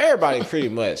of all, everybody pretty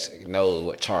much knows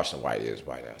what Charleston White is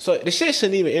right now. So the shit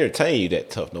shouldn't even entertain you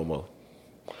that tough no more.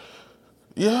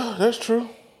 Yeah, that's true.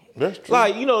 That's true.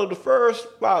 Like, you know, the first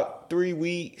about 3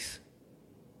 weeks,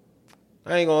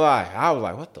 I ain't gonna lie, I was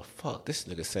like, what the fuck? This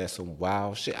nigga saying some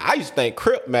wild shit. I used to think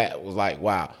Crip Matt was like,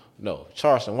 wow. No,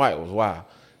 Charleston White was wild.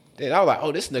 Then I was like,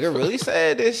 oh, this nigga really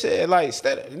said this shit. Like,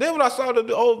 and then when I saw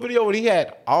the old video when he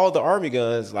had all the army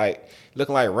guns, like,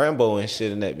 looking like Rambo and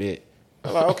shit in that bit,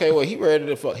 I'm like, okay, well, he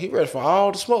ready for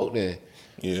all the smoke then.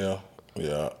 Yeah.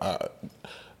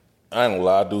 I ain't gonna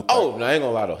lie, I do think. Oh, no, I ain't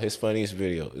gonna lie though. His funniest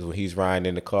video is when he's riding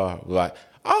in the car, like,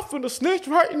 I'm finna snitch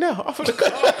right now. I'm finna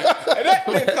call. And that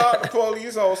nigga called the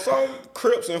police on some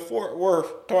Crips in Fort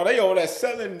Worth. They over there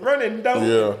selling, running dope.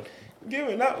 Yeah.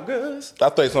 Giving out guns. I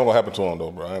think something gonna happen to him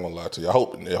though, bro. I ain't gonna lie to you. I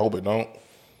hope it don't.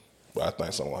 But I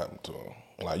think something gonna happen to him.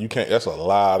 Like, you can't, that's a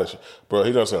lot of shit. Bro,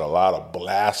 he done said a lot of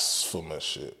blasphemous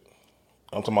shit.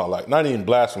 I'm talking about, like, not even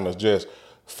blasphemous, just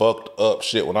fucked up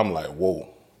shit when I'm like, whoa.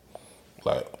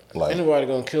 Like. Ain't nobody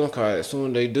gonna kill him, cause as soon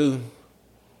as they do,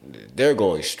 they're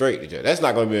going straight to jail. That's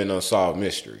not gonna be an unsolved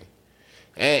mystery.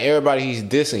 And everybody he's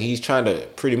dissing, he's trying to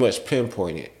pretty much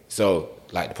pinpoint it. So,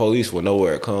 like, the police will know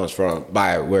where it comes from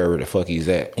by wherever the fuck he's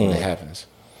at when it happens.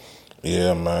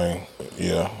 Yeah, man.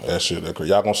 Yeah, that shit.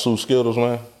 Y'all gonna sue Skittles,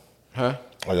 man? Huh?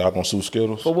 Are y'all gonna sue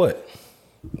Skittles? For what?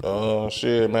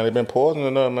 Shit, man. They been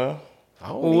poisoning them, man. I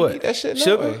don't eat that shit no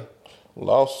Sugar? way.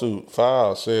 Lawsuit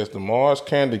filed says the Mars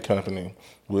Candy Company,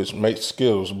 which makes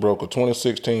Skittles, broke a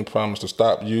 2016 promise to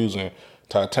stop using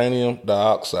titanium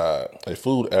dioxide, a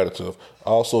food additive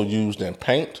also used in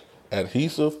paint,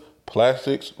 adhesive,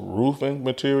 plastics, roofing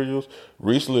materials,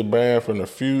 recently banned from the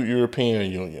few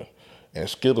European Union. And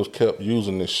Skittles kept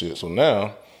using this shit. So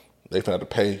now they finna have to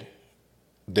pay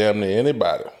damn near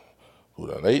anybody who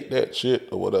done ate that shit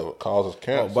or whatever causes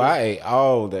cancer. Oh, but I ate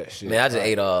all that shit. Man, I just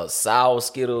ate sour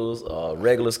Skittles,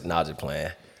 regular. Nah, just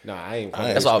playing. Nah, I ain't.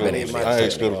 That's all I've been eating. I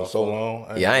ain't Skittles for so long.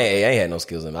 I ain't had no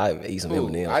Skittles in me. I eat some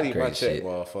M&M's. I eat my check, shit.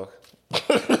 motherfucker.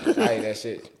 I ate that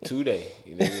shit today.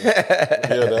 You know?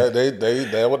 Yeah,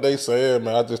 that what they said,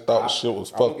 man. I just thought the shit was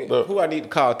fucked up. Who I need to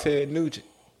call? Ted Nugent.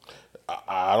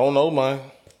 I don't know, man.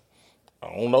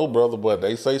 I don't know, brother, but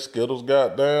they say Skittles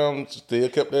goddamn still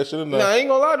kept that shit in there. Nah, I ain't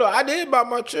gonna lie though. I did buy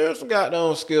my children some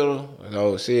goddamn Skittles.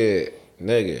 So shit,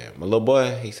 nigga, my little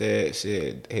boy, he said,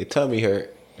 shit, his tummy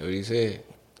hurt. That's what he said.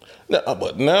 Now,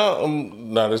 but now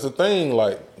there's the thing,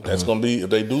 like, that's gonna be, if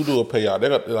they do a payout, they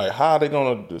got, like, how are they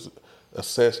gonna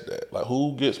assess that? Like,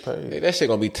 who gets paid? Hey, that shit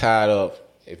gonna be tied up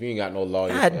if you ain't got no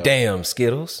lawyer. God damn,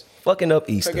 Skittles. Fucking up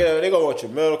Easter. They gonna want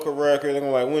your medical record. They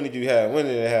gonna like, when did you have? When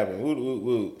did it happen?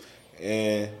 Woo.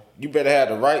 And you better have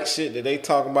the right shit that they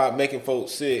talking about making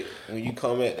folks sick when you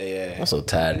come at their ass. I'm so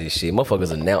tired of this shit.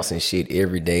 Motherfuckers announcing shit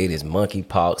every day. This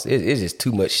monkeypox. It's just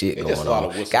too much shit going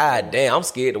on. God damn, I'm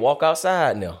scared to walk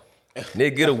outside now.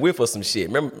 Nigga get a whiff of some shit.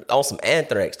 Remember on some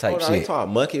anthrax type shit. They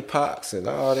talking monkeypox and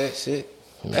all that shit.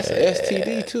 That's an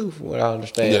STD too, from what I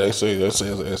understand. Yeah, they say it's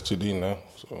an STD now.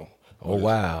 So. Oh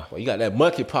wow. Well, you got that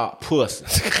monkeypox pussy.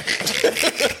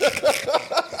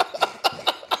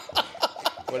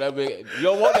 Well, that big, you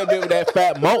don't want that bit with that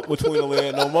fat monk between the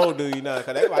legs no more, do you? Cause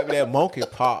that might be that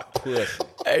monkeypox pussy.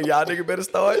 Hey, y'all nigga better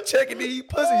start checking these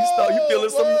pussies. You feeling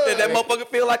something? That motherfucker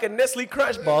feel like a Nestle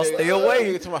Crunch bar. Stay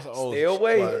away. Stay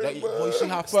away. Boy, you see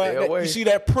how fat? You see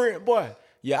that print, boy?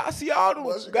 Yeah, I see all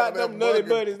those goddamn nutty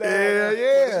buddies. Yeah.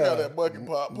 She got that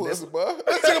monkeypox pussy, boy.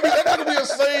 That gonna be a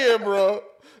saying, bro.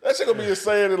 That shit gonna be a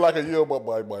saying in like a year, but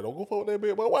boy, don't go fuck with that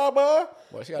bitch, boy. Why, boy?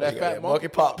 Well, she got that fat monkey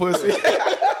pop pussy.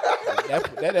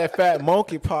 that fat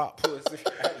monkey pop pussy.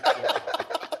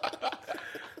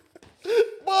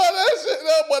 Boy, that shit,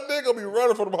 that boy nigga gonna be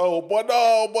running for them whole boy.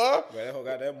 No, boy. Man, that hoe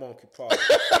got that monkey pop.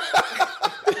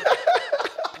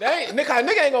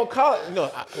 Nigga ain't gonna call it. You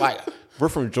know, like we're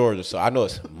from Georgia, so I know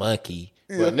it's monkey.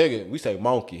 Yeah. But nigga, we say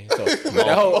monkey. So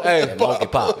that whole monkey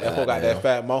pop. That hoe got that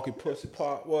fat monkey pussy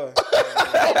pop. What?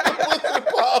 Pussy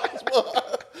pops, boy.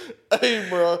 Hey,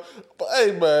 bro. But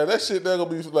hey, man, that shit there gonna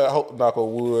be like knock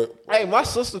on wood. Hey, my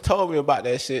sister told me about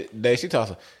that shit today. She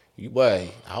told me, "You boy,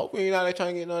 I hope you ain't out there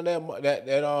trying to get none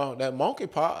of that monkey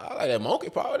pop. I like that monkey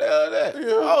pop. What the hell is that?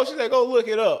 Yeah. Oh, she said, go look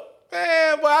it up.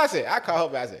 Man, but I called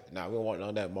her back. I said, nah, we don't want none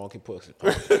of that monkey pussy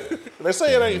pop. They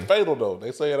say it ain't fatal though.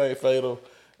 They say it ain't fatal.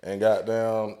 And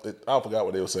goddamn, I forgot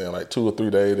what they were saying, like 2 or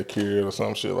 3 days to cure it or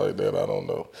some shit like that. I don't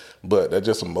know. But that's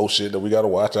just some more shit that we got to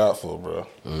watch out for, bro.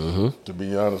 Mm-hmm. To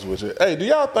be honest with you. Hey, do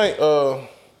y'all think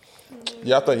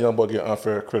Young Boy get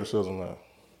unfair criticism now?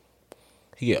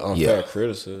 He get unfair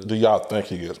criticism? Do y'all think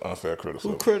he gets unfair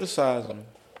criticism? Who criticized him?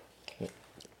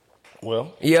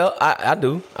 Well, yeah, I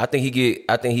do. I think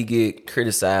he get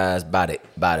criticized by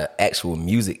the actual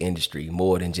music industry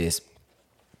more than just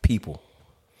people.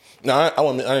 No, I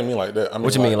didn't mean like that. I mean,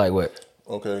 what you mean, like what?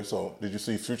 Okay, so did you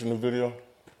see Future new video?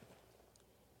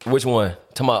 Which one?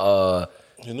 Talking about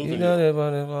his new you video. know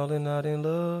that falling out in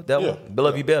love. That Yeah. one,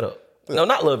 Love You Better. Yeah. No,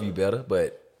 not Love You Better,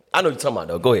 but I know what you're talking about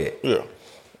though. Go ahead. Yeah.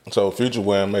 So Future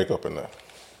wearing makeup in there.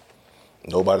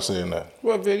 Nobody saying that.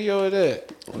 What video is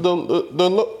that?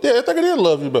 Yeah, I think it is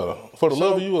Love You Better. For the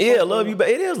Love of You. Yeah, Love You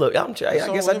Better. It is Love. I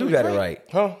guess I do got it right.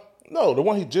 Huh? No, the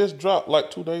one he just dropped like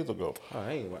 2 days ago. Oh,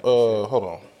 I ain't watched hold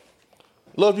on.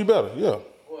 Love You Better, yeah.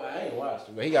 Well, I ain't watched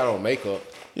it, but he got on makeup.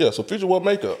 Yeah, so Future wore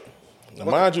makeup. Now,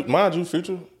 mind you,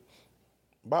 Future,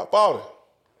 about 40.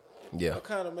 Yeah. What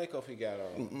kind of makeup he got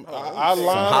on?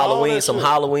 Some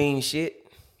Halloween shit.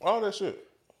 All that shit.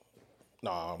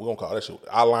 Nah, we're gonna call that shit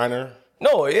eyeliner.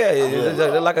 No, yeah,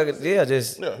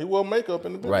 he wore makeup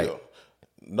in the video. Right.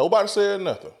 Nobody said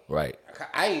nothing. Right.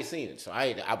 I ain't seen it, so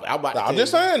I'm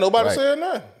just saying, nobody Right. said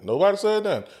nothing. Nobody said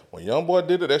nothing. When Youngboy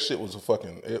did it, that shit was a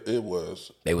fucking. It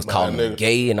was. They was calling him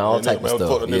gay and all type of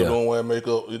stuff. The nigga don't wear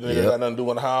makeup. The nigga got nothing to do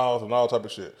in the house and all type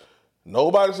of shit.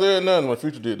 Nobody said nothing when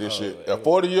Future did this shit. A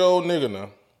 40-year-old nigga now.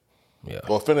 Yeah.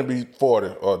 Or finna be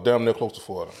 40 or damn near close to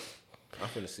 40. I'm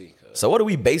finna see. So what are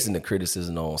we basing the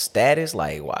criticism on? Status?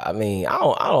 Like, I mean, I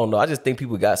don't know. I just think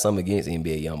people got something against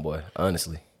NBA YoungBoy.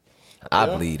 Honestly, I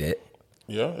believe that.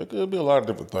 Yeah, it could be a lot of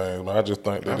different things, but I just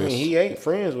think that he ain't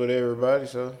friends with everybody,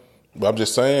 so. But I'm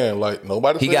just saying, like,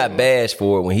 nobody. He got bashed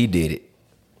for it when he did it.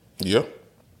 Yeah.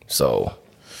 So.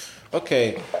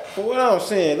 Okay, for what I'm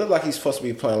saying, it looks like he's supposed to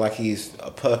be playing like he's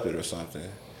a puppet or something.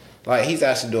 Like he's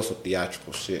actually doing some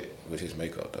theatrical shit with his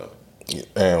makeup though.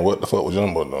 And what the fuck was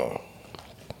Youngboy doing?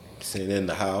 Sitting in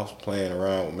the house playing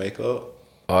around with makeup.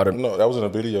 No, that was in a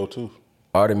video too.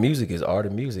 Art of music is art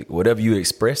of music. Whatever you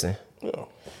expressing. Yeah.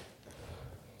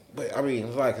 But I mean,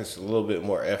 it's like it's a little bit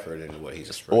more effort in what he's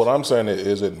expressing. What I'm saying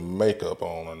is it makeup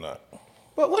on or not?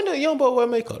 But when did Youngboy wear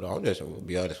makeup though? I'm just gonna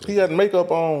be honest with you. He had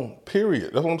makeup on,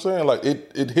 period. That's what I'm saying. Like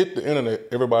it hit the internet.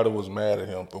 Everybody was mad at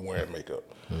him for wearing makeup.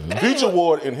 Future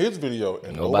wore it in his video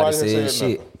and nobody said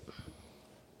shit. Nothing.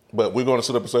 But we're gonna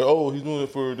sit up and say, "Oh, he's doing it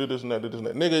for this and that, this and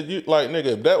that." Nigga,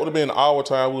 if that would have been our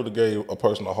time, we would have gave a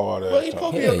person a hard ass. Well, he's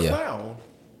supposed to be a clown.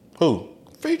 Who?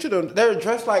 Future them. They're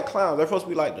dressed like clowns. They're supposed to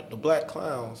be like the black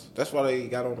clowns. That's why they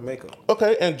got on the makeup.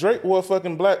 Okay, and Drake wore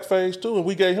fucking blackface too, and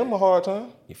we gave him a hard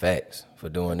time. Facts for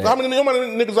doing that. How many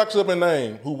niggas I could sit up and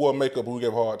name who wore makeup who we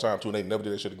gave a hard time to, and they never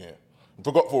did that shit again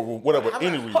for whatever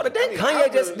any reason. Hold on, didn't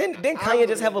Kanye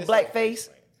just have a black face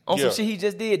on some shit he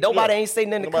just did? Nobody ain't say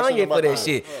nothing to Kanye for that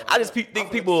shit. I just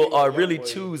think people are really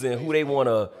choosing who they want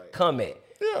to come at.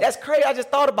 Yeah. That's crazy. I just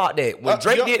thought about that.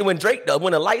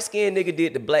 When a light skinned nigga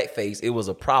did the blackface, it was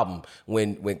a problem.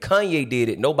 When Kanye did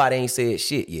it, nobody ain't said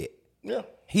shit yet. Yeah.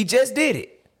 He just did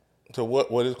it. So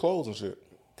what his clothes and shit?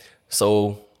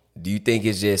 So do you think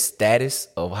it's just status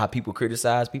of how people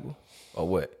criticize people? Or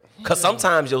what? Because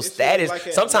sometimes your status,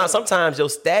 sometimes your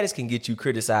status can get you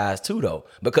criticized too, though.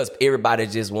 Because everybody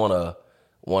just wanna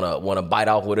bite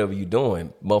off whatever you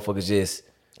doing. Motherfuckers just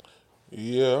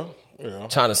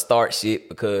trying to start shit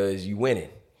because you winning.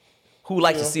 Who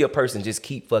likes to see a person just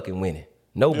keep fucking winning?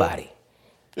 Nobody.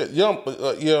 Yeah.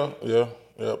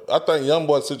 I think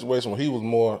Youngboy's situation when he was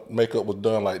more makeup was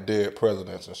done like dead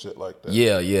presidents and shit like that.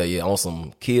 Yeah. On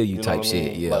some kill you type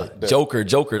shit. Yeah. Like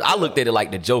Joker. I looked at it like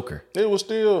the Joker. It was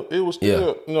still, you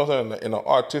know what I'm saying, in an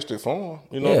artistic form.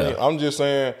 You know what I mean? I'm just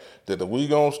saying that if we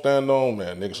gonna stand on,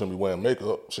 man, niggas shouldn't be wearing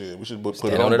makeup. Shit, we should put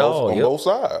it on both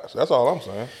sides. That's all I'm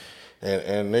saying.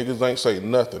 And niggas ain't say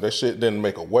nothing. That shit didn't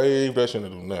make a wave. That shit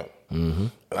didn't do nothing. Mm-hmm.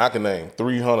 And I can name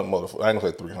 300 motherfuckers. I ain't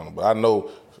gonna say 300, but I know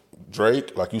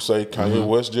Drake, like you say, Kanye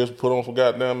West just put on some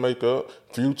goddamn makeup.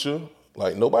 Future,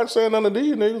 like nobody saying none of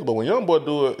these niggas. But when Youngboy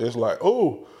do it, it's like,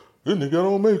 oh, this nigga got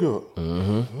on makeup.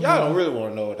 Mm-hmm. Y'all don't really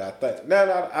want to know what I think.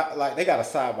 Now, like they got a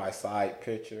side by side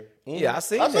picture. Yeah, I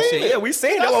seen that shit. Yeah, we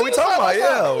seen that. What we talking about?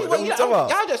 Yeah, what we talking about?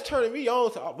 Y'all just turning me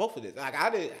on to both of this. Like I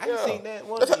didn't seen that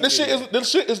one. This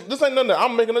ain't nothing that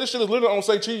I'm making. This shit is literally on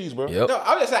Say Cheese, bro. Yep. No,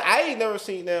 I'm just saying I ain't never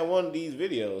seen that one of these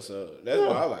videos. So that's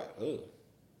why I'm like, ugh.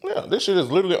 Yeah, this shit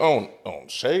is literally on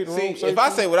Shade Room. See, if I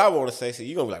say what I want to say,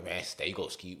 you gonna be like, man, stay go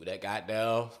ski with that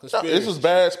goddamn conspiracy. This is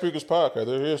Bad Speakers Podcast.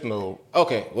 There is no.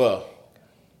 Okay, well,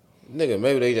 nigga,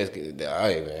 maybe they just get all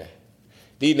right, man.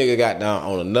 These niggas got down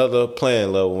on another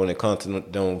playing level when it comes to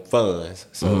them funds.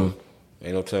 So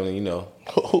ain't no telling, you know.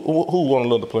 Who want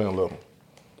another playing level?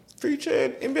 Future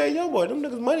and NBA YoungBoy, them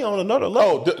niggas money on another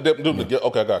level. Oh,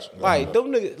 okay, I got you. Like them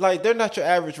niggas, like they're not your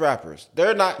average rappers.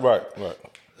 They're not right.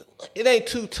 It ain't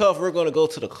too tough. We're gonna go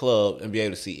to the club and be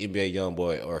able to see NBA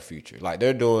YoungBoy or Future. Like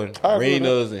they're doing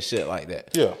arenas and shit like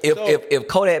that. Yeah. If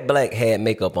Kodak Black had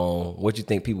makeup on, what you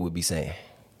think people would be saying?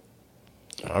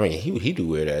 I mean, he do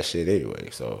weird ass shit anyway.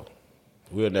 So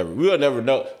we'll never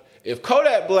know. If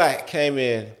Kodak Black came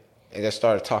in and just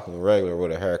started talking regular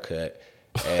with a haircut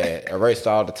and erased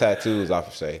all the tattoos off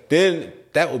of say, then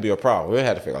that would be a problem. We'll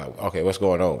have to figure out, okay, what's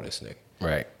going on with this nigga?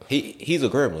 Right. He's a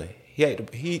gremlin.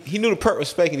 he knew the perk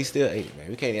was fake and he still ate it, man.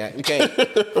 We can't.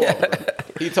 Come on, bro.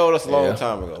 He told us a long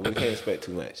time ago. We can't expect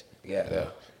too much. Yeah.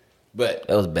 But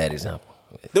that was a bad example.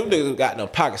 Them niggas got them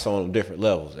pockets on different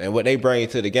levels, and what they bring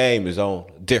to the game is on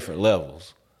different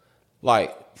levels.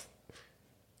 Like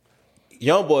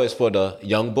young boys for the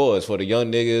young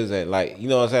niggas, and like you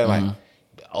know what I'm saying, like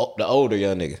the older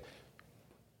young niggas.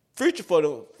 Future for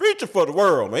the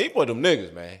world, man. He for them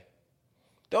niggas, man.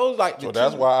 Those like. So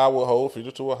that's why I would hold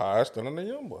Future to a higher standard than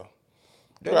the young boy.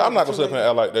 I'm not gonna sit up and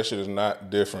act like that shit is not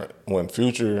different when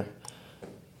Future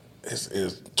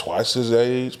is twice his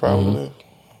age, probably.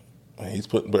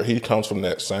 But he comes from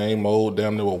that same mold,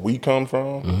 damn near where we come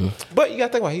from. But you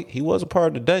gotta think about he was a part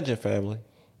of the Dungeon family.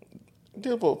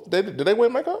 Yeah, but did they wear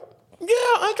makeup? Yeah,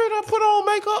 Andre done put on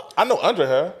makeup. I know Andre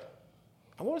had.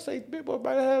 I want to say Big Boy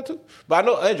might have had too, but I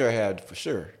know Andre had for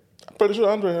sure. I'm pretty sure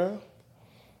Andre had.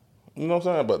 You know what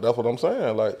I'm saying? But that's what I'm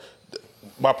saying. Like,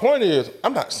 my point is,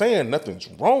 I'm not saying nothing's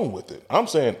wrong with it. I'm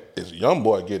saying it's young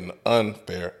boy getting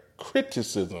unfair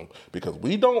criticism because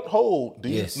we don't hold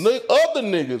these other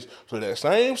niggas to that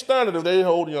same standard that they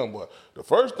hold young boy. The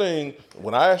first thing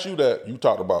when I asked you that, you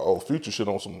talked about Future shit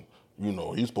on some, you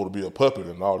know, he's supposed to be a puppet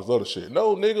and all this other shit.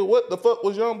 No, nigga, what the fuck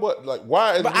was young boy like?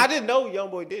 Why? But I didn't know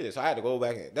young boy did it, so I had to go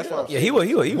back and. That's why. Yeah, he was.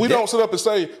 We don't sit up and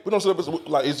say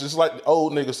like it's just like the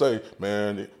old niggas say,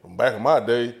 man. Back in my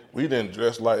day, we didn't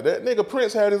dress like that. Nigga,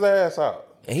 Prince had his ass out.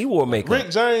 And he wore makeup. Rick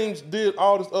James did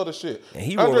all this other shit. And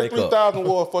he wore Andre makeup. 3000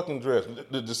 wore a fucking dress.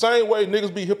 The same way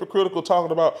niggas be hypocritical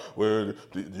talking about where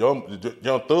the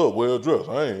young thug wear a dress.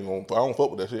 I don't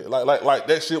fuck with that shit. Like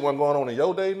that shit wasn't going on in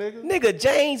your day, nigga. Nigga,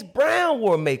 James Brown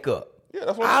wore makeup. Yeah,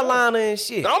 that's what I'm saying. Eyeliner and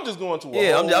shit. I'm just going to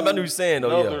I know what you're saying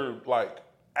though. Another like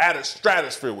added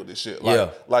stratosphere with this shit.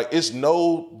 Like it's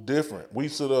no different. We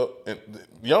sit up and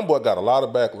young boy got a lot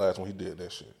of backlash when he did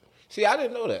that shit. See, I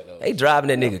didn't know that though. They driving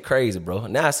that nigga crazy, bro.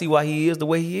 Now I see why he is the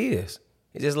way he is.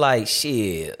 It's just like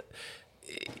shit.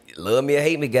 Love me or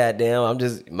hate me, goddamn. I'm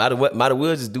just might as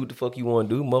well just do what the fuck you want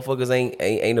to do. Motherfuckers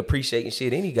ain't appreciating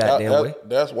shit any goddamn way.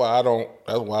 That's why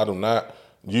I do not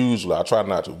usually. I try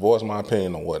not to voice my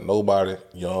opinion on what nobody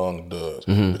young does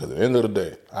because at the end of the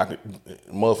day,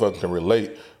 motherfuckers can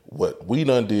relate what we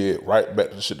done did right back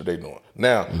to the shit that they doing.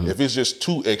 Now, if it's just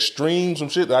too extreme, some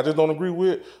shit that I just don't agree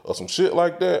with, or some shit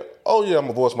like that, oh yeah, I'm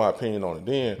gonna voice my opinion on it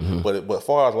then. But as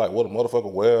far as like what a motherfucker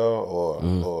wear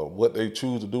or what they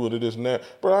choose to do with it, this and that,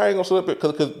 bro, I ain't gonna sit up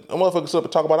because a motherfucker sit up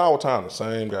and talk about our time the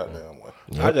same goddamn way.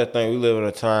 I just think we live in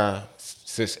a time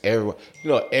since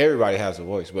everybody has a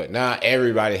voice, but now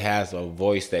everybody has a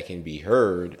voice that can be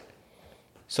heard.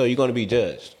 So you're gonna be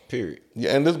judged. Period.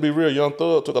 Yeah, and let's be real, Young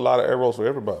Thug took a lot of arrows for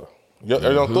everybody. Young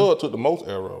Thug took the most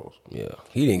arrows. Yeah,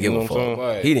 he didn't give a fuck.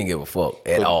 Right. He didn't give a fuck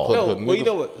at all. No, well, you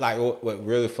know what? Like what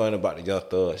really fun about the Young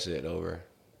Thug shit over?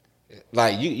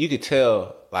 Like you could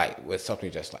tell like with something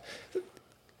just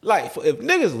like if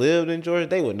niggas lived in Georgia,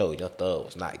 they would know Young Thug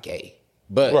was not gay.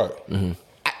 But right.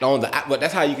 But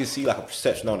that's how you can see like a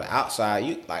perception on the outside.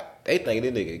 You like they think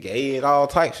this nigga gay and all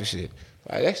types of shit.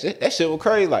 Like that shit was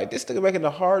crazy. Like this nigga making the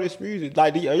hardest music.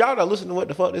 Like y'all not listening to what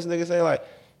the fuck this nigga say? Like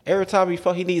every time he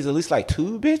fuck, he needs at least like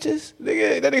 2 bitches.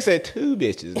 Nigga, that nigga said 2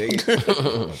 bitches.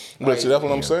 Nigga. But see, that's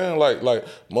what I'm saying. Like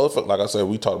motherfucker. Like I said,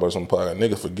 we talked about some podcast.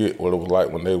 Niggas forget what it was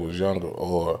like when they was younger,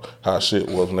 or how shit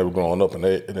was when they were growing up, and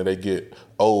then they get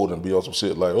old and be on some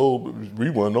shit like, oh,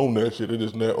 we wasn't on that shit,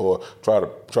 this and that, or try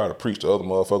to preach to other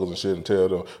motherfuckers and shit and tell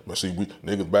them, but see, we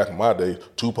niggas back in my day,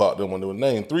 Tupac them when they were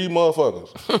named 3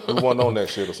 motherfuckers who wasn't on that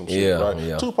shit or some shit, right?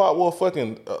 Yeah. Tupac wore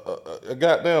fucking a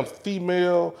goddamn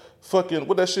female fucking,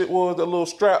 what that shit was, that little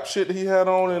strap shit that he had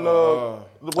on and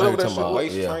whatever that shit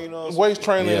was. Waist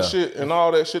trainer and shit and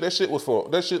all that shit. That shit was for,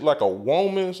 that shit like a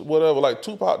woman's, whatever, like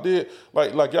Tupac did.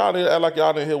 Like y'all didn't act like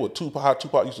y'all didn't hear what Tupac, how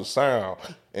Tupac used to sound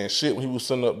and shit when he was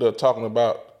sitting up there talking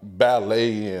about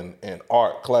ballet and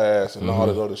art class and all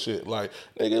this other shit. Like,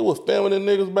 nigga, it was feminine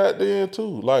niggas back then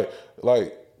too. Like,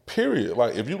 period.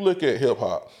 Like, if you look at hip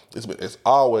hop, it's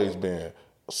always been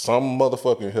some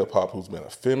motherfucker in hip hop who's been a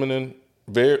feminine,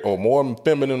 or more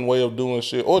feminine way of doing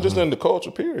shit, or just in the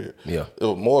culture, period. Yeah.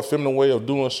 A more feminine way of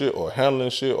doing shit or handling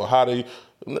shit, or how they,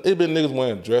 it been niggas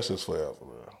wearing dresses forever.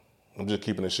 I'm just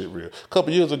keeping this shit real. A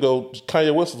couple years ago,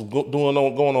 Kanye West was going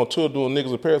on tour doing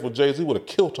niggas in Paris with Jay-Z with a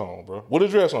kilt on, bro. With a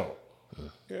dress on.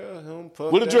 Yeah, him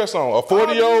with a dress on. A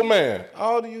 40-year-old man.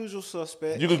 All the usual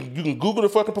suspects. You can Google the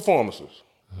fucking performances.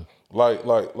 Like,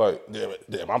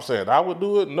 damn, I'm saying I would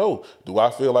do it? No. Do I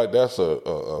feel like that's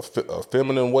a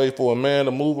feminine way for a man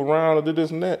to move around or do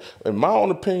this and that? In my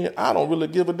own opinion, I don't really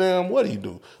give a damn what he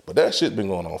do. But that shit been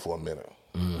going on for a minute.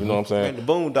 You know what I'm saying? Man,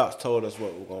 the Boondocks told us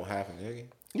what was going to happen, nigga.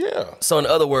 Yeah. So in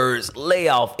other words, lay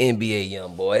off NBA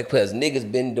young boy, because niggas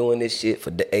been doing this shit for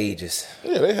the ages.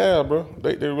 Yeah, they have, bro.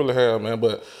 They really have, man.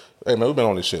 But hey, man, we've been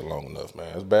on this shit long enough,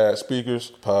 man. It's bad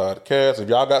speakers, podcasts. If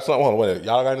y'all got something, wait,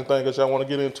 y'all got anything that y'all want to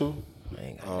get into? I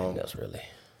ain't got nothing else really.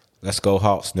 Let's go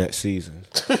Hawks next season.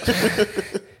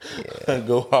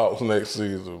 Go Hawks next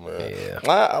season, man.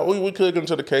 Yeah. We could get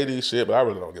into the KD shit, but I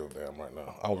really don't give a damn right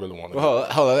now. I don't really want to.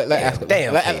 Hold on.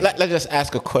 Let's just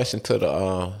ask a question to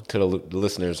the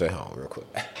listeners at home real quick.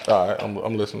 All right,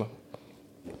 I'm listening.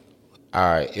 All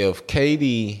right, if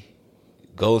KD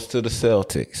goes to the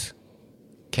Celtics,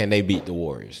 can they beat the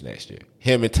Warriors next year?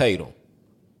 Him and Tatum.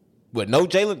 But no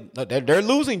Jalen. No, they're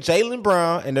losing Jaylen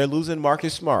Brown and they're losing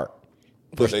Marcus Smart.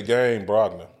 But they gained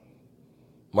Brogdon.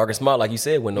 Marcus Smart, like you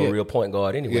said, with no real point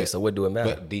guard anyway, so what do it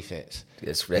matter? But defense.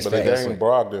 That's But they gained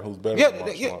Brogdon, who's better than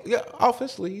Marcus Smart. Yeah.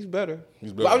 Offensively, he's better.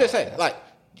 better But I'm just than saying, like,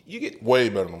 you get way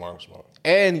better than Marcus Smart.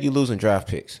 and you losing draft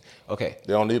picks. Okay.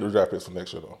 They don't need the draft picks for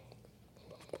next year though.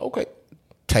 Okay.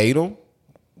 Tatum,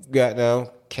 got down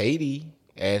KD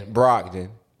and Brogdon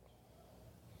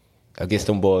against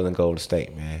them boys in Golden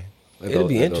State, man. It'll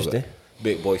be interesting.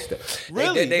 Big boy stuff.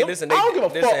 Really? Listen, I don't give a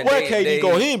fuck where KD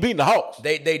go. He ain't beating the Hawks.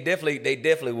 They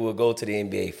definitely will go to the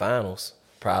NBA Finals,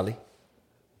 probably.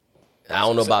 I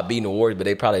don't know about beating the Warriors, but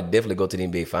they probably definitely go to the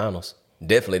NBA Finals.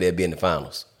 Definitely they'll be in the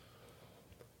Finals.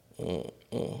 I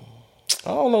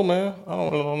don't know, man. I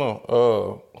don't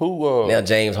know. Who? Now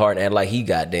James Harden act like he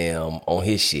goddamn on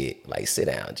his shit. Like, sit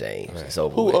down, James. It's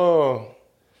over with.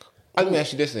 Let me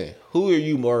ask you this then. Who are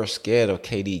you more scared of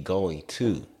KD going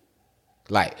to?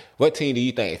 Like, what team do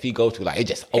you think if he go to, like, it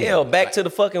just over? Hell, back to the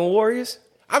fucking Warriors?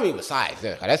 I mean, besides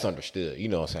that, that's understood. You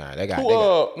know what I'm saying? They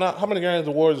got. Now, how many games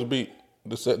the Warriors beat?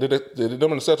 Did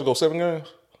them and the Celtics go 7 games?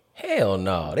 Hell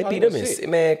no. They beat them in,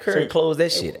 man, Curry closed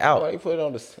that shit out. Why you put it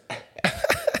on the...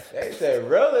 They said,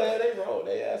 really? They rolled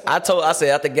their ass. I said,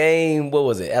 after game, what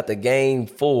was it? After game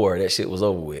 4, that shit was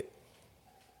over with.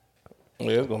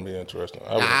 Yeah, it's going to be interesting.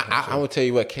 I'm going to tell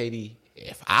you what, KD,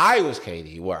 if I was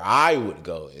KD, where I would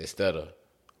go instead of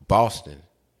Boston,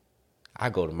 I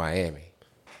go to Miami.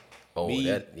 Oh,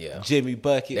 Jimmy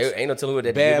Buckets. There ain't no telling who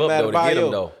that Bam give up, though, to get him,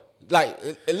 Adebayo. though. Like,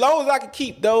 as long as I can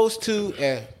keep those two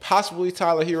and possibly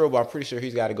Tyler Hero, but I'm pretty sure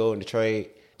he's got to go in the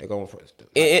trade. They're going for it.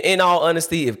 In all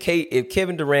honesty, if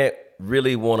Kevin Durant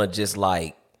really want to just,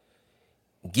 like,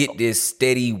 get this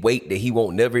steady weight that he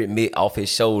won't never admit off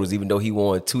his shoulders, even though he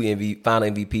won 2 final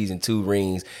MVPs and 2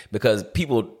 rings, because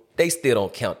people, they still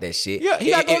don't count that shit. Yeah, he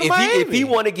got to go to Miami. If he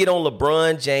want to get on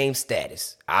LeBron James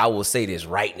status, I will say this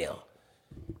right now.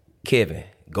 Kevin,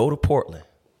 go to Portland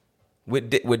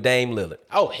with Dame Lillard.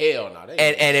 Oh, hell no.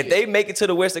 And if they make it to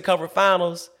the Western Conference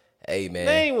Finals, hey, man.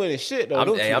 They ain't winning shit, though.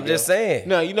 I'm just saying.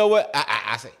 No, you know what?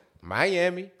 I say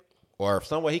Miami, or if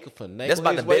somewhere he could finagle. That's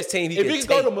about the best team he can take. If he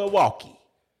could go to Milwaukee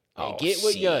and get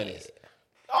with Giannis.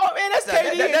 Oh, man,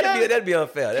 that'd be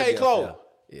unfair. K. Cole.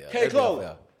 Yeah, K.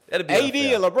 Cole. That'd be AD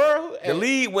unfair. and LeBron. The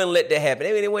league wouldn't let that happen.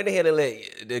 They went ahead and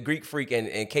let the Greek Freak and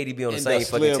KD be on the same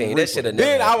fucking team. That should have never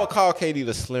happened. Then I would call KD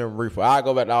the Slim Reaper. I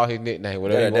go back to all his nicknames.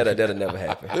 That'll never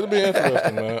happen. It'll be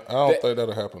interesting, man. I don't think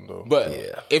that'll happen, though. But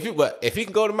if he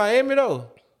can go to Miami, though,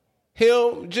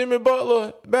 him, Jimmy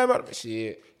Butler, Bam,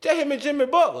 shit. Just him and Jimmy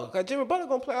Butler. Because Jimmy Butler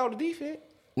going to play all the defense.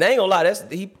 Now, I ain't gonna lie.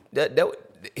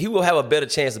 He will have a better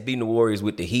chance of beating the Warriors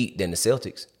with the Heat than the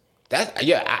Celtics.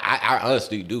 I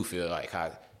honestly do feel like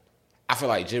I feel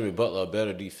like Jimmy Butler a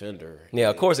better defender. Yeah,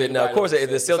 of course. If the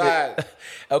Celtics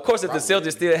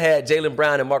still had Jaylen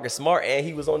Brown and Marcus Smart, and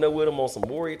he was on there with them on some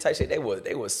Warrior type shit, they would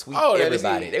sweep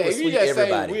everybody. They would sweep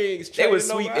everybody. They would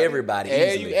sweep everybody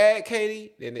easily. You add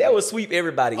KD, then they would sweep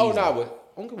everybody easily. Oh, no, but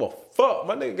I don't give a fuck.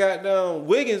 My nigga got down.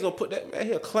 Wiggins gonna put that man.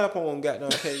 He'll clamp on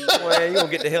goddamn KD. Man, you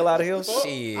gonna get the hell out of here?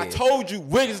 Shit. I told you,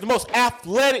 Wiggins the most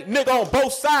athletic nigga on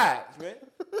both sides, man.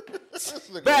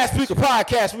 Bad Speaker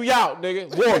Podcast, we out,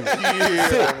 nigga. Warriors.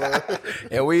 Yeah, man.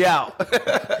 And we out.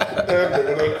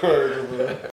 That's crazy,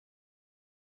 man.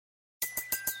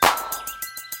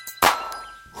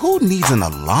 Who needs an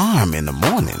alarm in the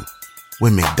morning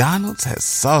when McDonald's has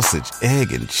sausage,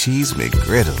 egg, and cheese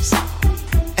McGriddles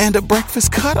and a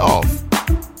breakfast cutoff?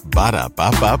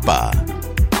 Ba-da-ba-ba-ba.